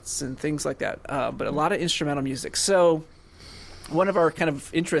quartets and things like that, but a lot of instrumental music. So one of our kind of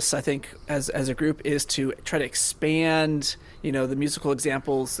interests, I think, as a group is to try to expand, the musical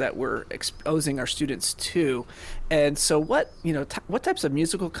examples that we're exposing our students to. And so what types of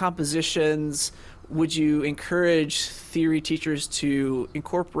musical compositions would you encourage theory teachers to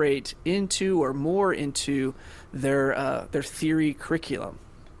incorporate into or more into their theory curriculum?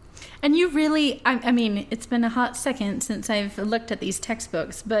 And you really, it's been a hot second since I've looked at these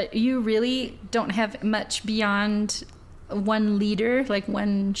textbooks, but you really don't have much beyond one leader, like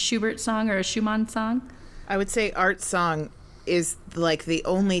one Schubert song or a Schumann song? I would say art song is like the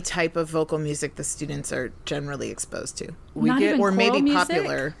only type of vocal music the students are generally exposed to. Or maybe music?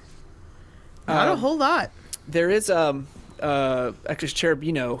 Popular. Not a whole lot. There is actually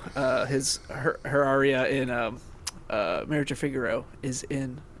Cherubino, her aria in Marriage of Figaro is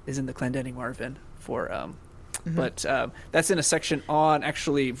in the Clendene Marvin for but that's in a section on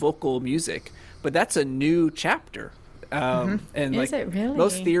actually vocal music, but that's a new chapter. And is it really?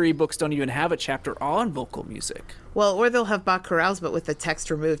 Most theory books don't even have a chapter on vocal music. Well, or they'll have Bach chorales, but with the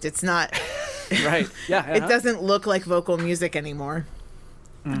text removed. It's not right. Yeah. It doesn't look like vocal music anymore.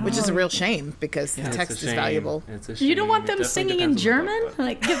 Which is a real shame because the text is valuable. It's a shame. You don't want them singing in German?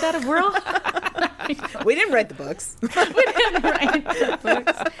 Like, give that a whirl? We didn't write the books. We didn't write the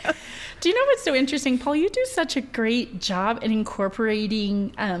books. Do you know what's so interesting, Paul? You do such a great job in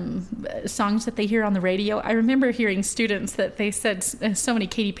incorporating songs that they hear on the radio. I remember hearing students that they said so many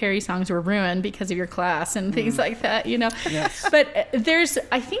Katy Perry songs were ruined because of your class and things like that, Yes. But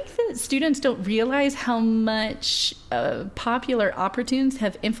I think that students don't realize how much popular opera tunes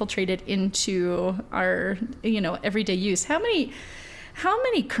have infiltrated into our, everyday use. How many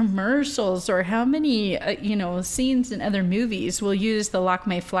commercials or how many, scenes in other movies will use the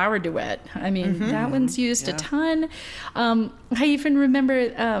Lakme Flower duet? That one's used a ton. I even remember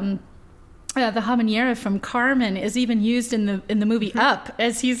the habanera from Carmen is even used in the movie Up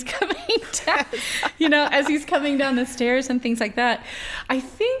as he's coming down, as he's coming down the stairs and things like that. I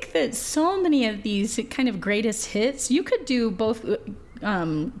think that so many of these kind of greatest hits, you could do both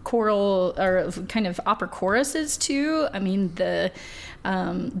choral or kind of opera choruses too. The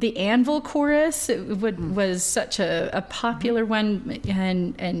Anvil chorus was such a popular one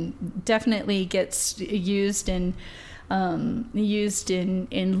and definitely gets used in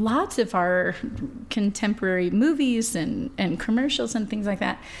lots of our contemporary movies and commercials and things like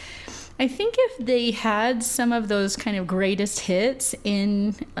that. I think if they had some of those kind of greatest hits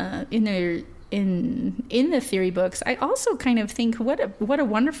in the theory books, I also kind of think what a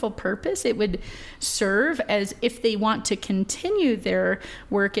wonderful purpose it would serve as if they want to continue their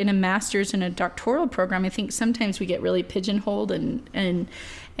work in a master's and a doctoral program. I think sometimes we get really pigeonholed and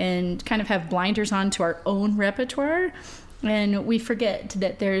kind of have blinders on to our own repertoire. And we forget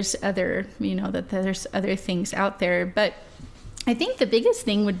that there's other things out there. But I think the biggest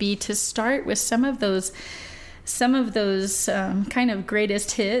thing would be to start with some of those kind of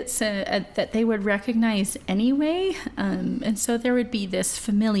greatest hits that they would recognize anyway. And so there would be this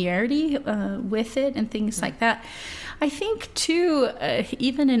familiarity with it and things like that. I think too,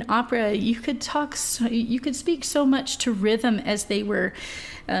 even in opera, you could speak so much to rhythm as they were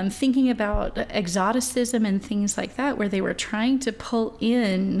thinking about exoticism and things like that, where they were trying to pull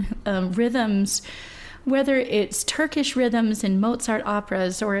in rhythms, whether it's Turkish rhythms in Mozart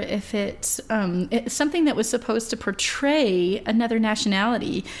operas, or if it's something that was supposed to portray another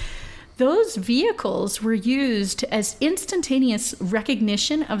nationality. Those vehicles were used as instantaneous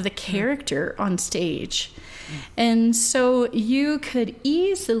recognition of the character on stage. And so you could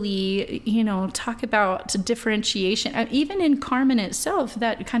easily, talk about differentiation. Even in Carmen itself,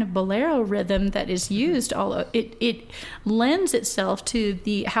 that kind of bolero rhythm that is used, it lends itself to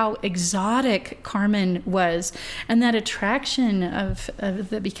how exotic Carmen was, and that attraction of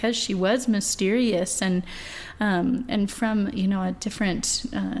because she was mysterious and from a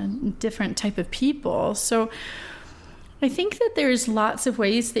different type of people. So I think that there's lots of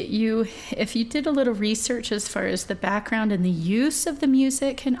ways that if you did a little research as far as the background and the use of the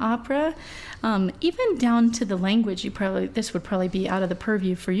music in opera, even down to the language, this would probably be out of the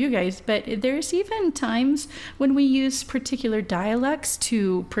purview for you guys, but there's even times when we use particular dialects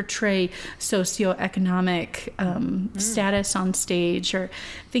to portray socioeconomic status on stage or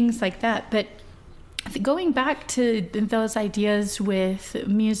things like that. But going back to those ideas with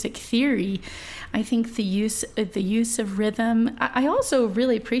music theory, I think the use of rhythm. I also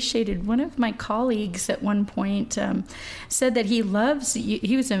really appreciated one of my colleagues at one point said that he was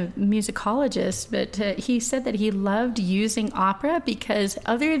a musicologist, but he said that he loved using opera because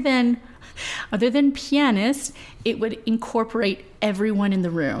other than pianists, it would incorporate everyone in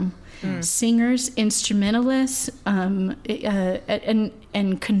the room. Singers, instrumentalists, and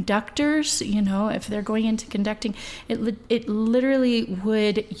conductors, if they're going into conducting, it literally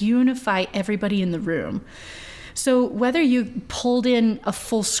would unify everybody in the room. So whether you pulled in a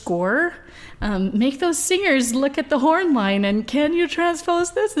full score, make those singers look at the horn line and can you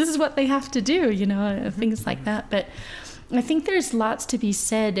transpose this? This is what they have to do, things like that. But I think there's lots to be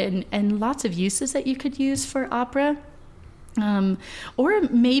said and lots of uses that you could use for opera. Or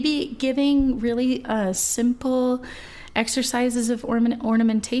maybe giving really simple exercises of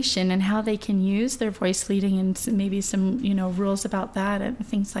ornamentation and how they can use their voice leading, and maybe some rules about that and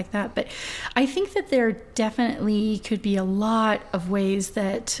things like that. But I think that there definitely could be a lot of ways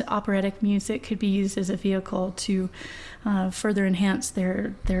that operatic music could be used as a vehicle to further enhance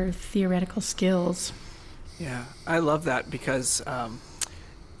their theoretical skills. Yeah, I love that because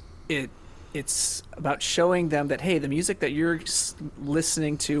it's about showing them that, hey, the music that you're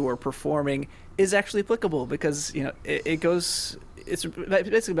listening to or performing is actually applicable, because it's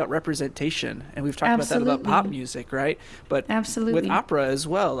basically about representation, and we've talked Absolutely. about that about pop music, right? But Absolutely. with opera as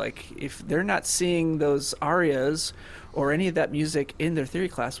well, like if they're not seeing those arias or any of that music in their theory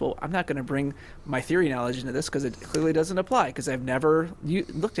class, well, I'm not going to bring my theory knowledge into this because it clearly doesn't apply because I've never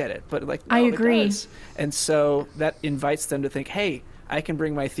looked at it. But I agree. It does. And so that invites them to think, hey, I can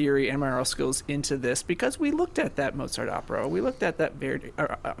bring my theory and my oral skills into this because we looked at that Mozart opera, or we looked at that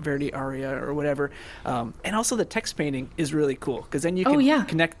Verdi aria or whatever. And also the text painting is really cool because then you can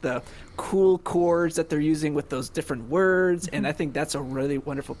connect the cool chords that they're using with those different words. Mm-hmm. And I think that's a really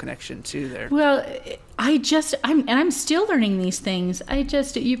wonderful connection too there. Well, I'm still learning these things.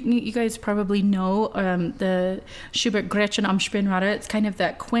 You guys probably know the Schubert Gretchen am Spinnrad. It's kind of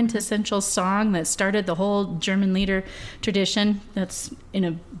that quintessential song that started the whole German lieder tradition. That's in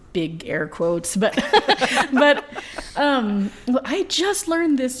a big air quotes, but I just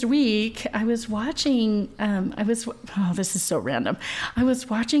learned this week. I was watching. This is so random. I was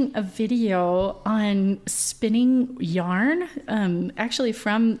watching a video on spinning yarn, actually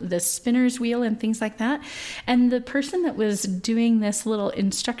from the spinner's wheel and things like that. And the person that was doing this little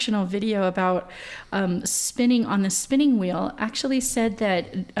instructional video about spinning on the spinning wheel actually said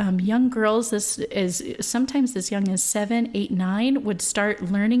that young girls, sometimes as young as 7, 8, 9, would start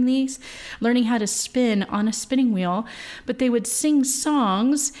learning how to spin on a spinning wheel, but they would sing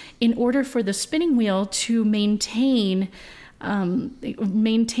songs in order for the spinning wheel to maintain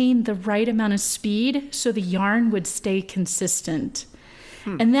the right amount of speed so the yarn would stay consistent.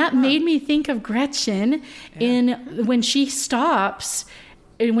 And that made me think of Gretchen when she stops,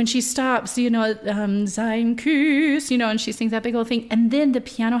 sein Kuss, and she sings that big old thing, and then the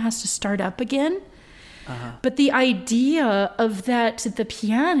piano has to start up again. Uh-huh. But the idea of that the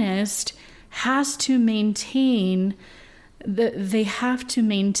pianist has to maintain they have to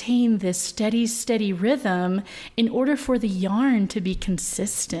maintain this steady rhythm in order for the yarn to be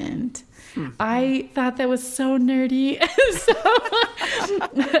consistent. I thought that was so nerdy.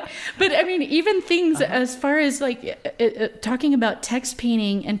 But I mean, even things as far as like talking about text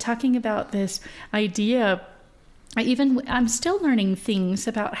painting and talking about this idea, I'm still learning things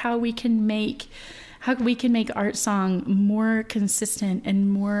about how we can make art song more consistent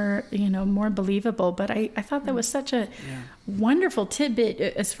and more, more believable. But I thought that was such a wonderful tidbit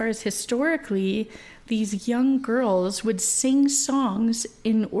as far as historically, these young girls would sing songs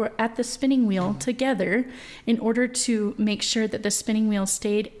at the spinning wheel together in order to make sure that the spinning wheel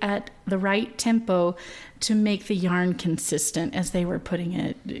stayed at the right tempo to make the yarn consistent as they were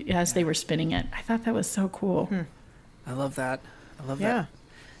they were spinning it. I thought that was so cool. I love that. Yeah.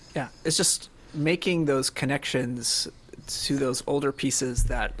 It's just making those connections to those older pieces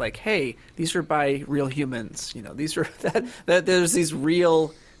that, like, hey, these are by real humans. These are that there's these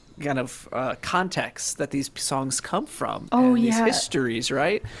real kind of contexts that these songs come from. Oh, and these histories,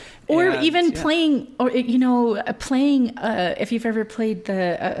 right? Or even playing, if you've ever played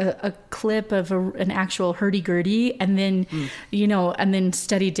a clip of an actual hurdy-gurdy and then, and then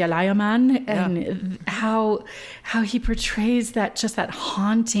studied Dalayaman and how he portrays that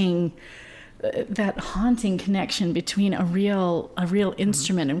haunting connection between a real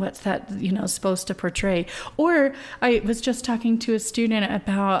instrument and what's that supposed to portray. Or I was just talking to a student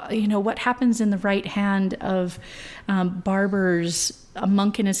about what happens in the right hand of Barber's A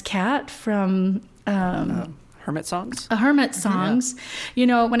Monk and His Cat from Hermit Songs. Hermit Songs.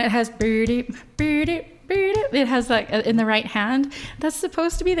 When it has birdie, it has like in the right hand. That's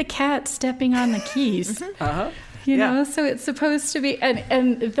supposed to be the cat stepping on the keys. So it's supposed to be,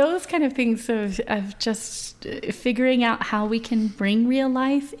 and those kind of things of just figuring out how we can bring real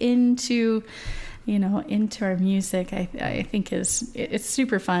life into our music, I think it's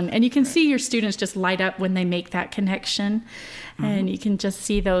super fun. And you can see your students just light up when they make that connection, and you can just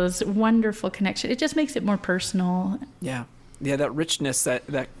see those wonderful connections. It just makes it more personal. Yeah, that richness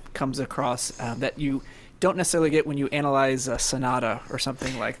that comes across that you don't necessarily get when you analyze a sonata or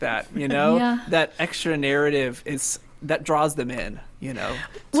something like that. That extra narrative that draws them in.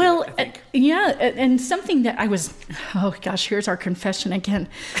 Well, and something that here's our confession again.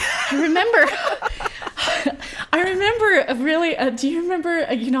 I remember really. Do you remember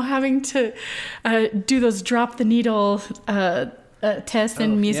having to do those drop the needle tests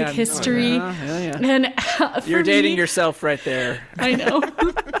in music history? And you're dating yourself right there. I know.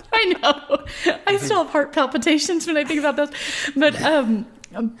 I still have heart palpitations when I think about those. But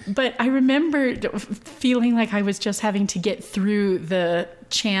I remember feeling like I was just having to get through the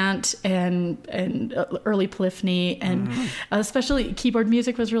chant and early polyphony, and especially keyboard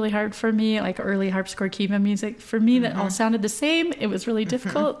music was really hard for me, like early harpsichord keyboard music. For me, that all sounded the same. It was really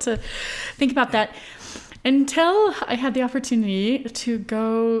difficult to think about that. Until I had the opportunity to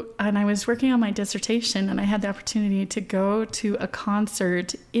go, and I was working on my dissertation, and I had the opportunity to go to a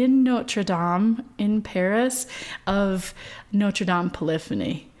concert in Notre Dame in Paris of Notre Dame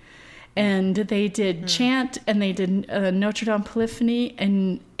Polyphony. And they did chant, and they did Notre Dame Polyphony,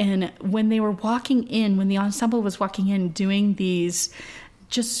 and when they were walking in, when the ensemble was walking in, doing these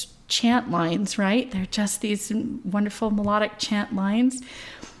just chant lines, right? They're just these wonderful melodic chant lines.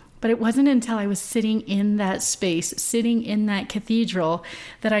 But it wasn't until I was sitting in that space, sitting in that cathedral,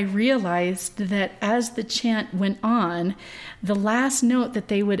 that I realized that as the chant went on, the last note that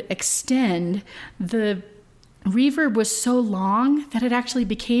they would extend, the reverb was so long that it actually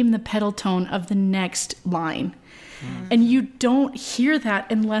became the pedal tone of the next line. And you don't hear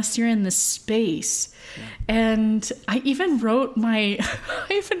that unless you're in the space. And I even wrote my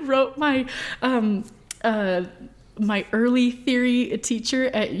my early theory teacher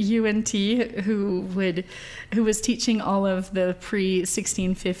at UNT, who was teaching all of the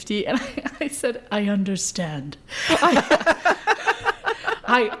pre-1650, and I said, I understand.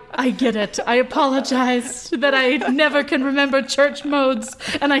 I get it. I apologize that I never can remember church modes,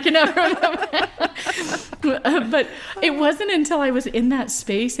 and I can never remember. But it wasn't until I was in that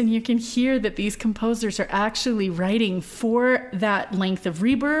space, and you can hear that these composers are actually writing for that length of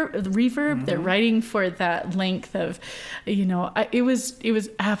reverb. They're writing for that length of, it was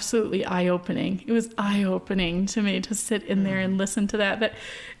absolutely eye-opening. It was eye-opening to me to sit in there and listen to that. That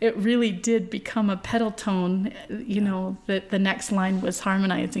it really did become a pedal tone, that the next line was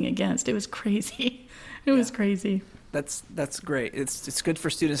harmonizing against. It was crazy. It was crazy. That's great. It's good for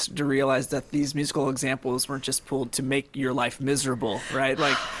students to realize that these musical examples weren't just pulled to make your life miserable, right?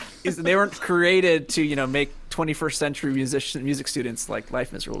 Like they weren't created to make 21st century music students like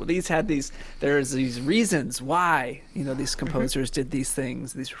life miserable. There's these reasons why these composers did these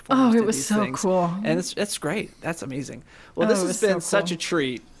things, these performers did these things. Oh, it was so cool. And it's great. That's amazing. Well, this has been such a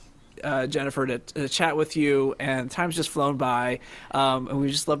treat, Jennifer, to chat with you, and time's just flown by, and we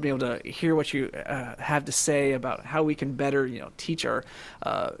just love being able to hear what you have to say about how we can better teach our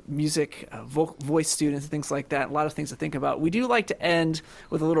music voice students and things like that. A lot of things to think about. We do like to end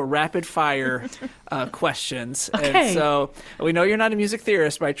with a little rapid fire questions. Okay. And so we know you're not a music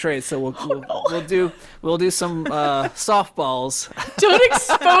theorist by trade, so we'll do some softballs. Don't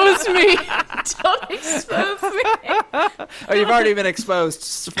expose me. Don't expose me. Oh, you've already been exposed.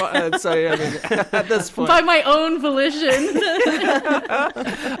 So at this point, By my own volition.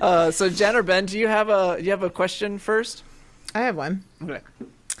 so Jen or Ben, do you have a question first? I have one. Okay.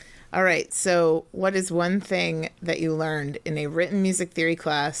 All right. So, what is one thing that you learned in a written music theory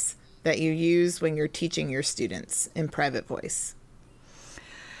class that you use when you're teaching your students in private voice?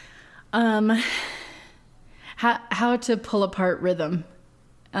 How to pull apart rhythm.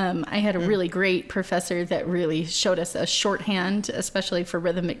 I had a really great professor that really showed us a shorthand, especially for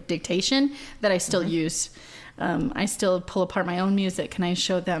rhythmic dictation, that I still use. I still pull apart my own music, and I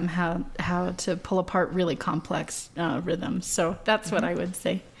show them how to pull apart really complex rhythms. So that's what I would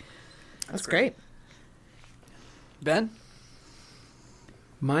say. That's great. Ben?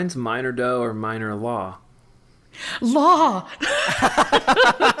 Mine's minor do or minor law. Law.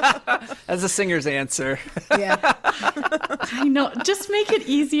 That's a singer's answer. Yeah. I know. Just make it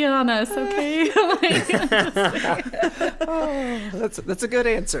easy on us, okay? That's a good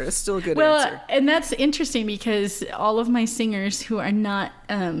answer. It's still a good answer. And that's interesting because all of my singers who are not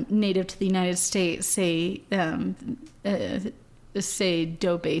native to the United States say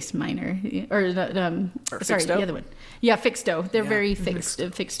do bass minor or sorry, do? the other one. Yeah, fixed do. They're very fixed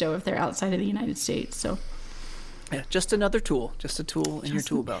do if they're outside of the United States. So. Yeah, just another tool. Just a tool in your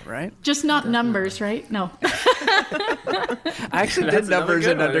tool belt, right? Just not numbers, right? No. I actually did numbers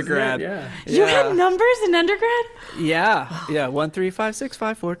in undergrad. Yeah. You had numbers in undergrad? Yeah. 1 3 5 6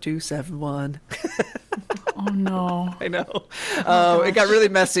 5 4 2 7 1. Oh no. I know. It got really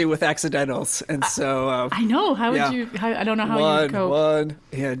messy with accidentals, and so I know. How would you? I don't know how you cope. One.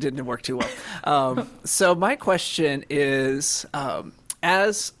 Yeah, it didn't work too well. So my question is,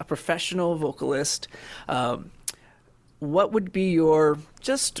 as a professional vocalist, what would be your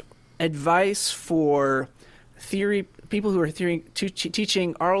just advice for people who are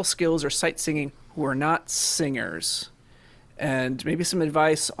teaching aural skills or sight singing who are not singers, and maybe some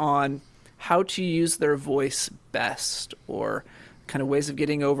advice on how to use their voice best, or kind of ways of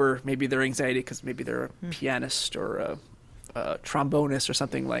getting over maybe their anxiety because maybe they're a pianist or a trombonist or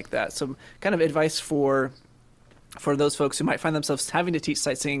something like that. Some kind of advice for those folks who might find themselves having to teach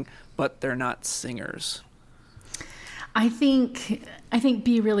sight singing, but they're not singers. I think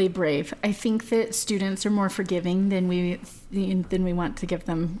be really brave. I think that students are more forgiving than we want to give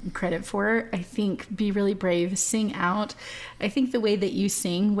them credit for. I think be really brave, sing out. I think the way that you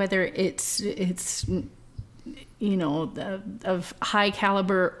sing, whether it's of high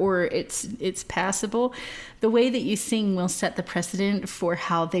caliber or it's passable, the way that you sing will set the precedent for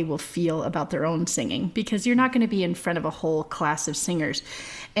how they will feel about their own singing, because you're not going to be in front of a whole class of singers.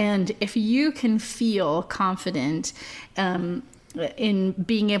 And if you can feel confident in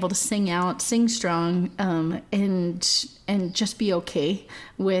being able to sing out, sing strong, and just be okay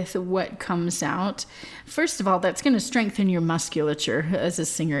with what comes out. First of all, that's going to strengthen your musculature as a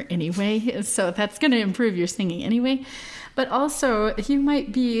singer anyway. So that's going to improve your singing anyway. But also, you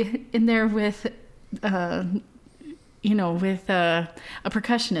might be in there with a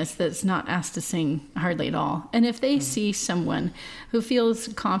percussionist that's not asked to sing hardly at all. And if they see someone who feels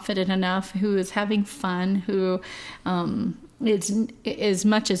confident enough, who is having fun, who it's as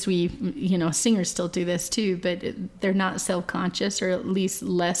much as we, singers still do this too, but they're not self-conscious, or at least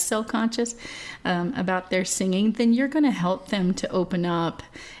less self-conscious about their singing, then you're going to help them to open up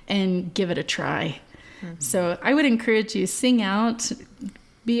and give it a try. Mm-hmm. So I would encourage you, sing out,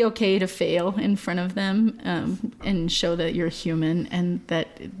 be okay to fail in front of them, and show that you're human and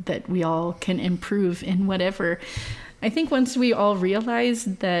that we all can improve in whatever. I think once we all realize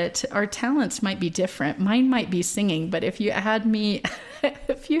that our talents might be different, mine might be singing, but if you had me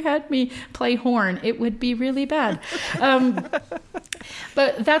play horn, it would be really bad.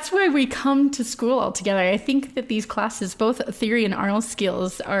 But that's why we come to school all together. I think that these classes, both theory and oral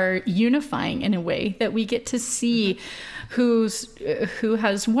skills, are unifying in a way that we get to see who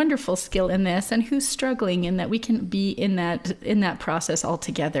has wonderful skill in this and who's struggling, and that we can be in that process all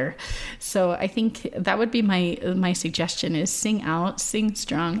together. So I think that would be my suggestion: is sing out, sing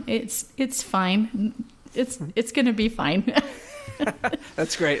strong. It's fine. It's going to be fine.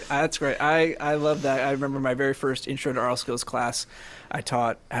 That's great. I love that. I remember my very first intro to oral skills class I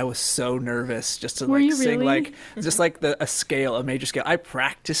taught. I was so nervous just to sing really? just like a scale, a major scale. I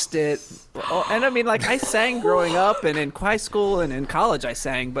practiced it, and I mean, like, I sang growing up, and in high school and in college I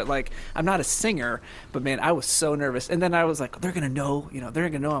sang, but like, I'm not a singer. But man, I was so nervous. And then I was like, they're gonna know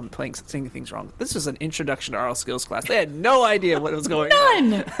I'm singing things wrong. This was an introduction to oral skills class. They had no idea what was going on.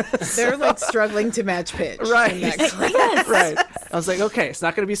 None. They're like struggling to match pitch. Right. In that class. Right. I was like, okay, it's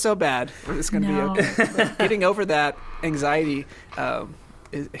not going to be so bad. It's going to be okay. Getting over that anxiety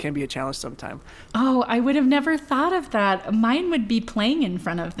it can be a challenge sometime. Oh, I would have never thought of that. Mine would be playing in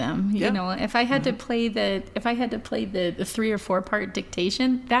front of them. Yeah. You know, if I had to play the 3 or 4 part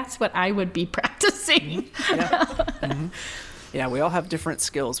dictation, that's what I would be practicing. Yeah. Mm-hmm. Yeah, we all have different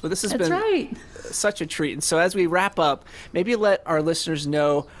skills, but this has That's been right. such a treat. And so as we wrap up, maybe let our listeners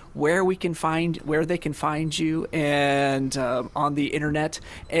know where they can find you, and on the internet,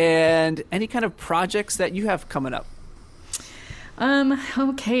 and any kind of projects that you have coming up.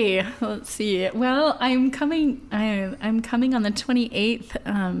 Okay, let's see. Well, I'm coming on the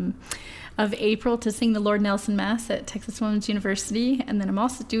 28th of April to sing the Lord Nelson Mass at Texas Women's University. And then I'm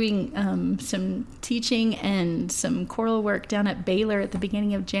also doing some teaching and some choral work down at Baylor at the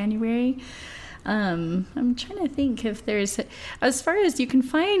beginning of January. I'm trying to think if there's, as far as you can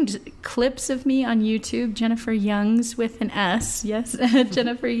find clips of me on YouTube, Jennifer Youngs with an S, yes,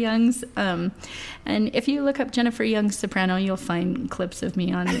 Jennifer Youngs. And if you look up Jennifer Youngs soprano, you'll find clips of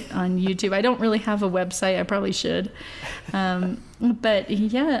me on YouTube. I don't really have a website. I probably should. But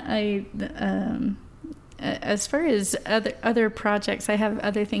yeah, as far as other projects, I have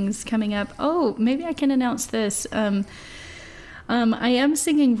other things coming up. Oh, maybe I can announce this. I am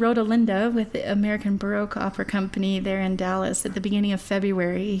singing Rodelinda with the American Baroque Opera Company there in Dallas at the beginning of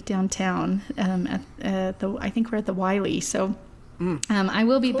February downtown. I think we're at the Wiley. So I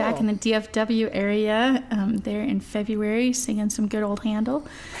will be back in the DFW area there in February singing some good old Handel.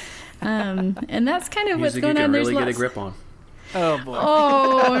 And that's kind of what's going on. There's really get a grip on. Oh, boy.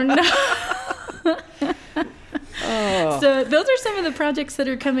 Oh, no. Oh. So those are some of the projects that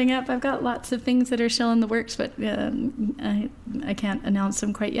are coming up. I've got lots of things that are still in the works, but I can't announce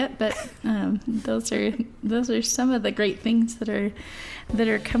them quite yet. But those are some of the great things that are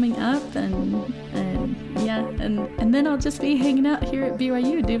coming up, and then I'll just be hanging out here at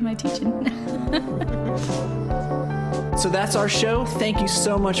BYU doing my teaching. So that's our show. Thank you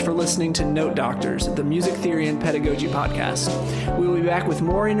so much for listening to Note Doctors, the Music Theory and Pedagogy podcast. We will be back with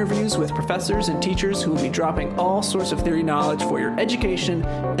more interviews with professors and teachers who will be dropping all sorts of theory knowledge for your education,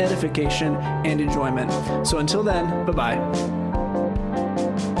 edification, and enjoyment. So until then, bye-bye.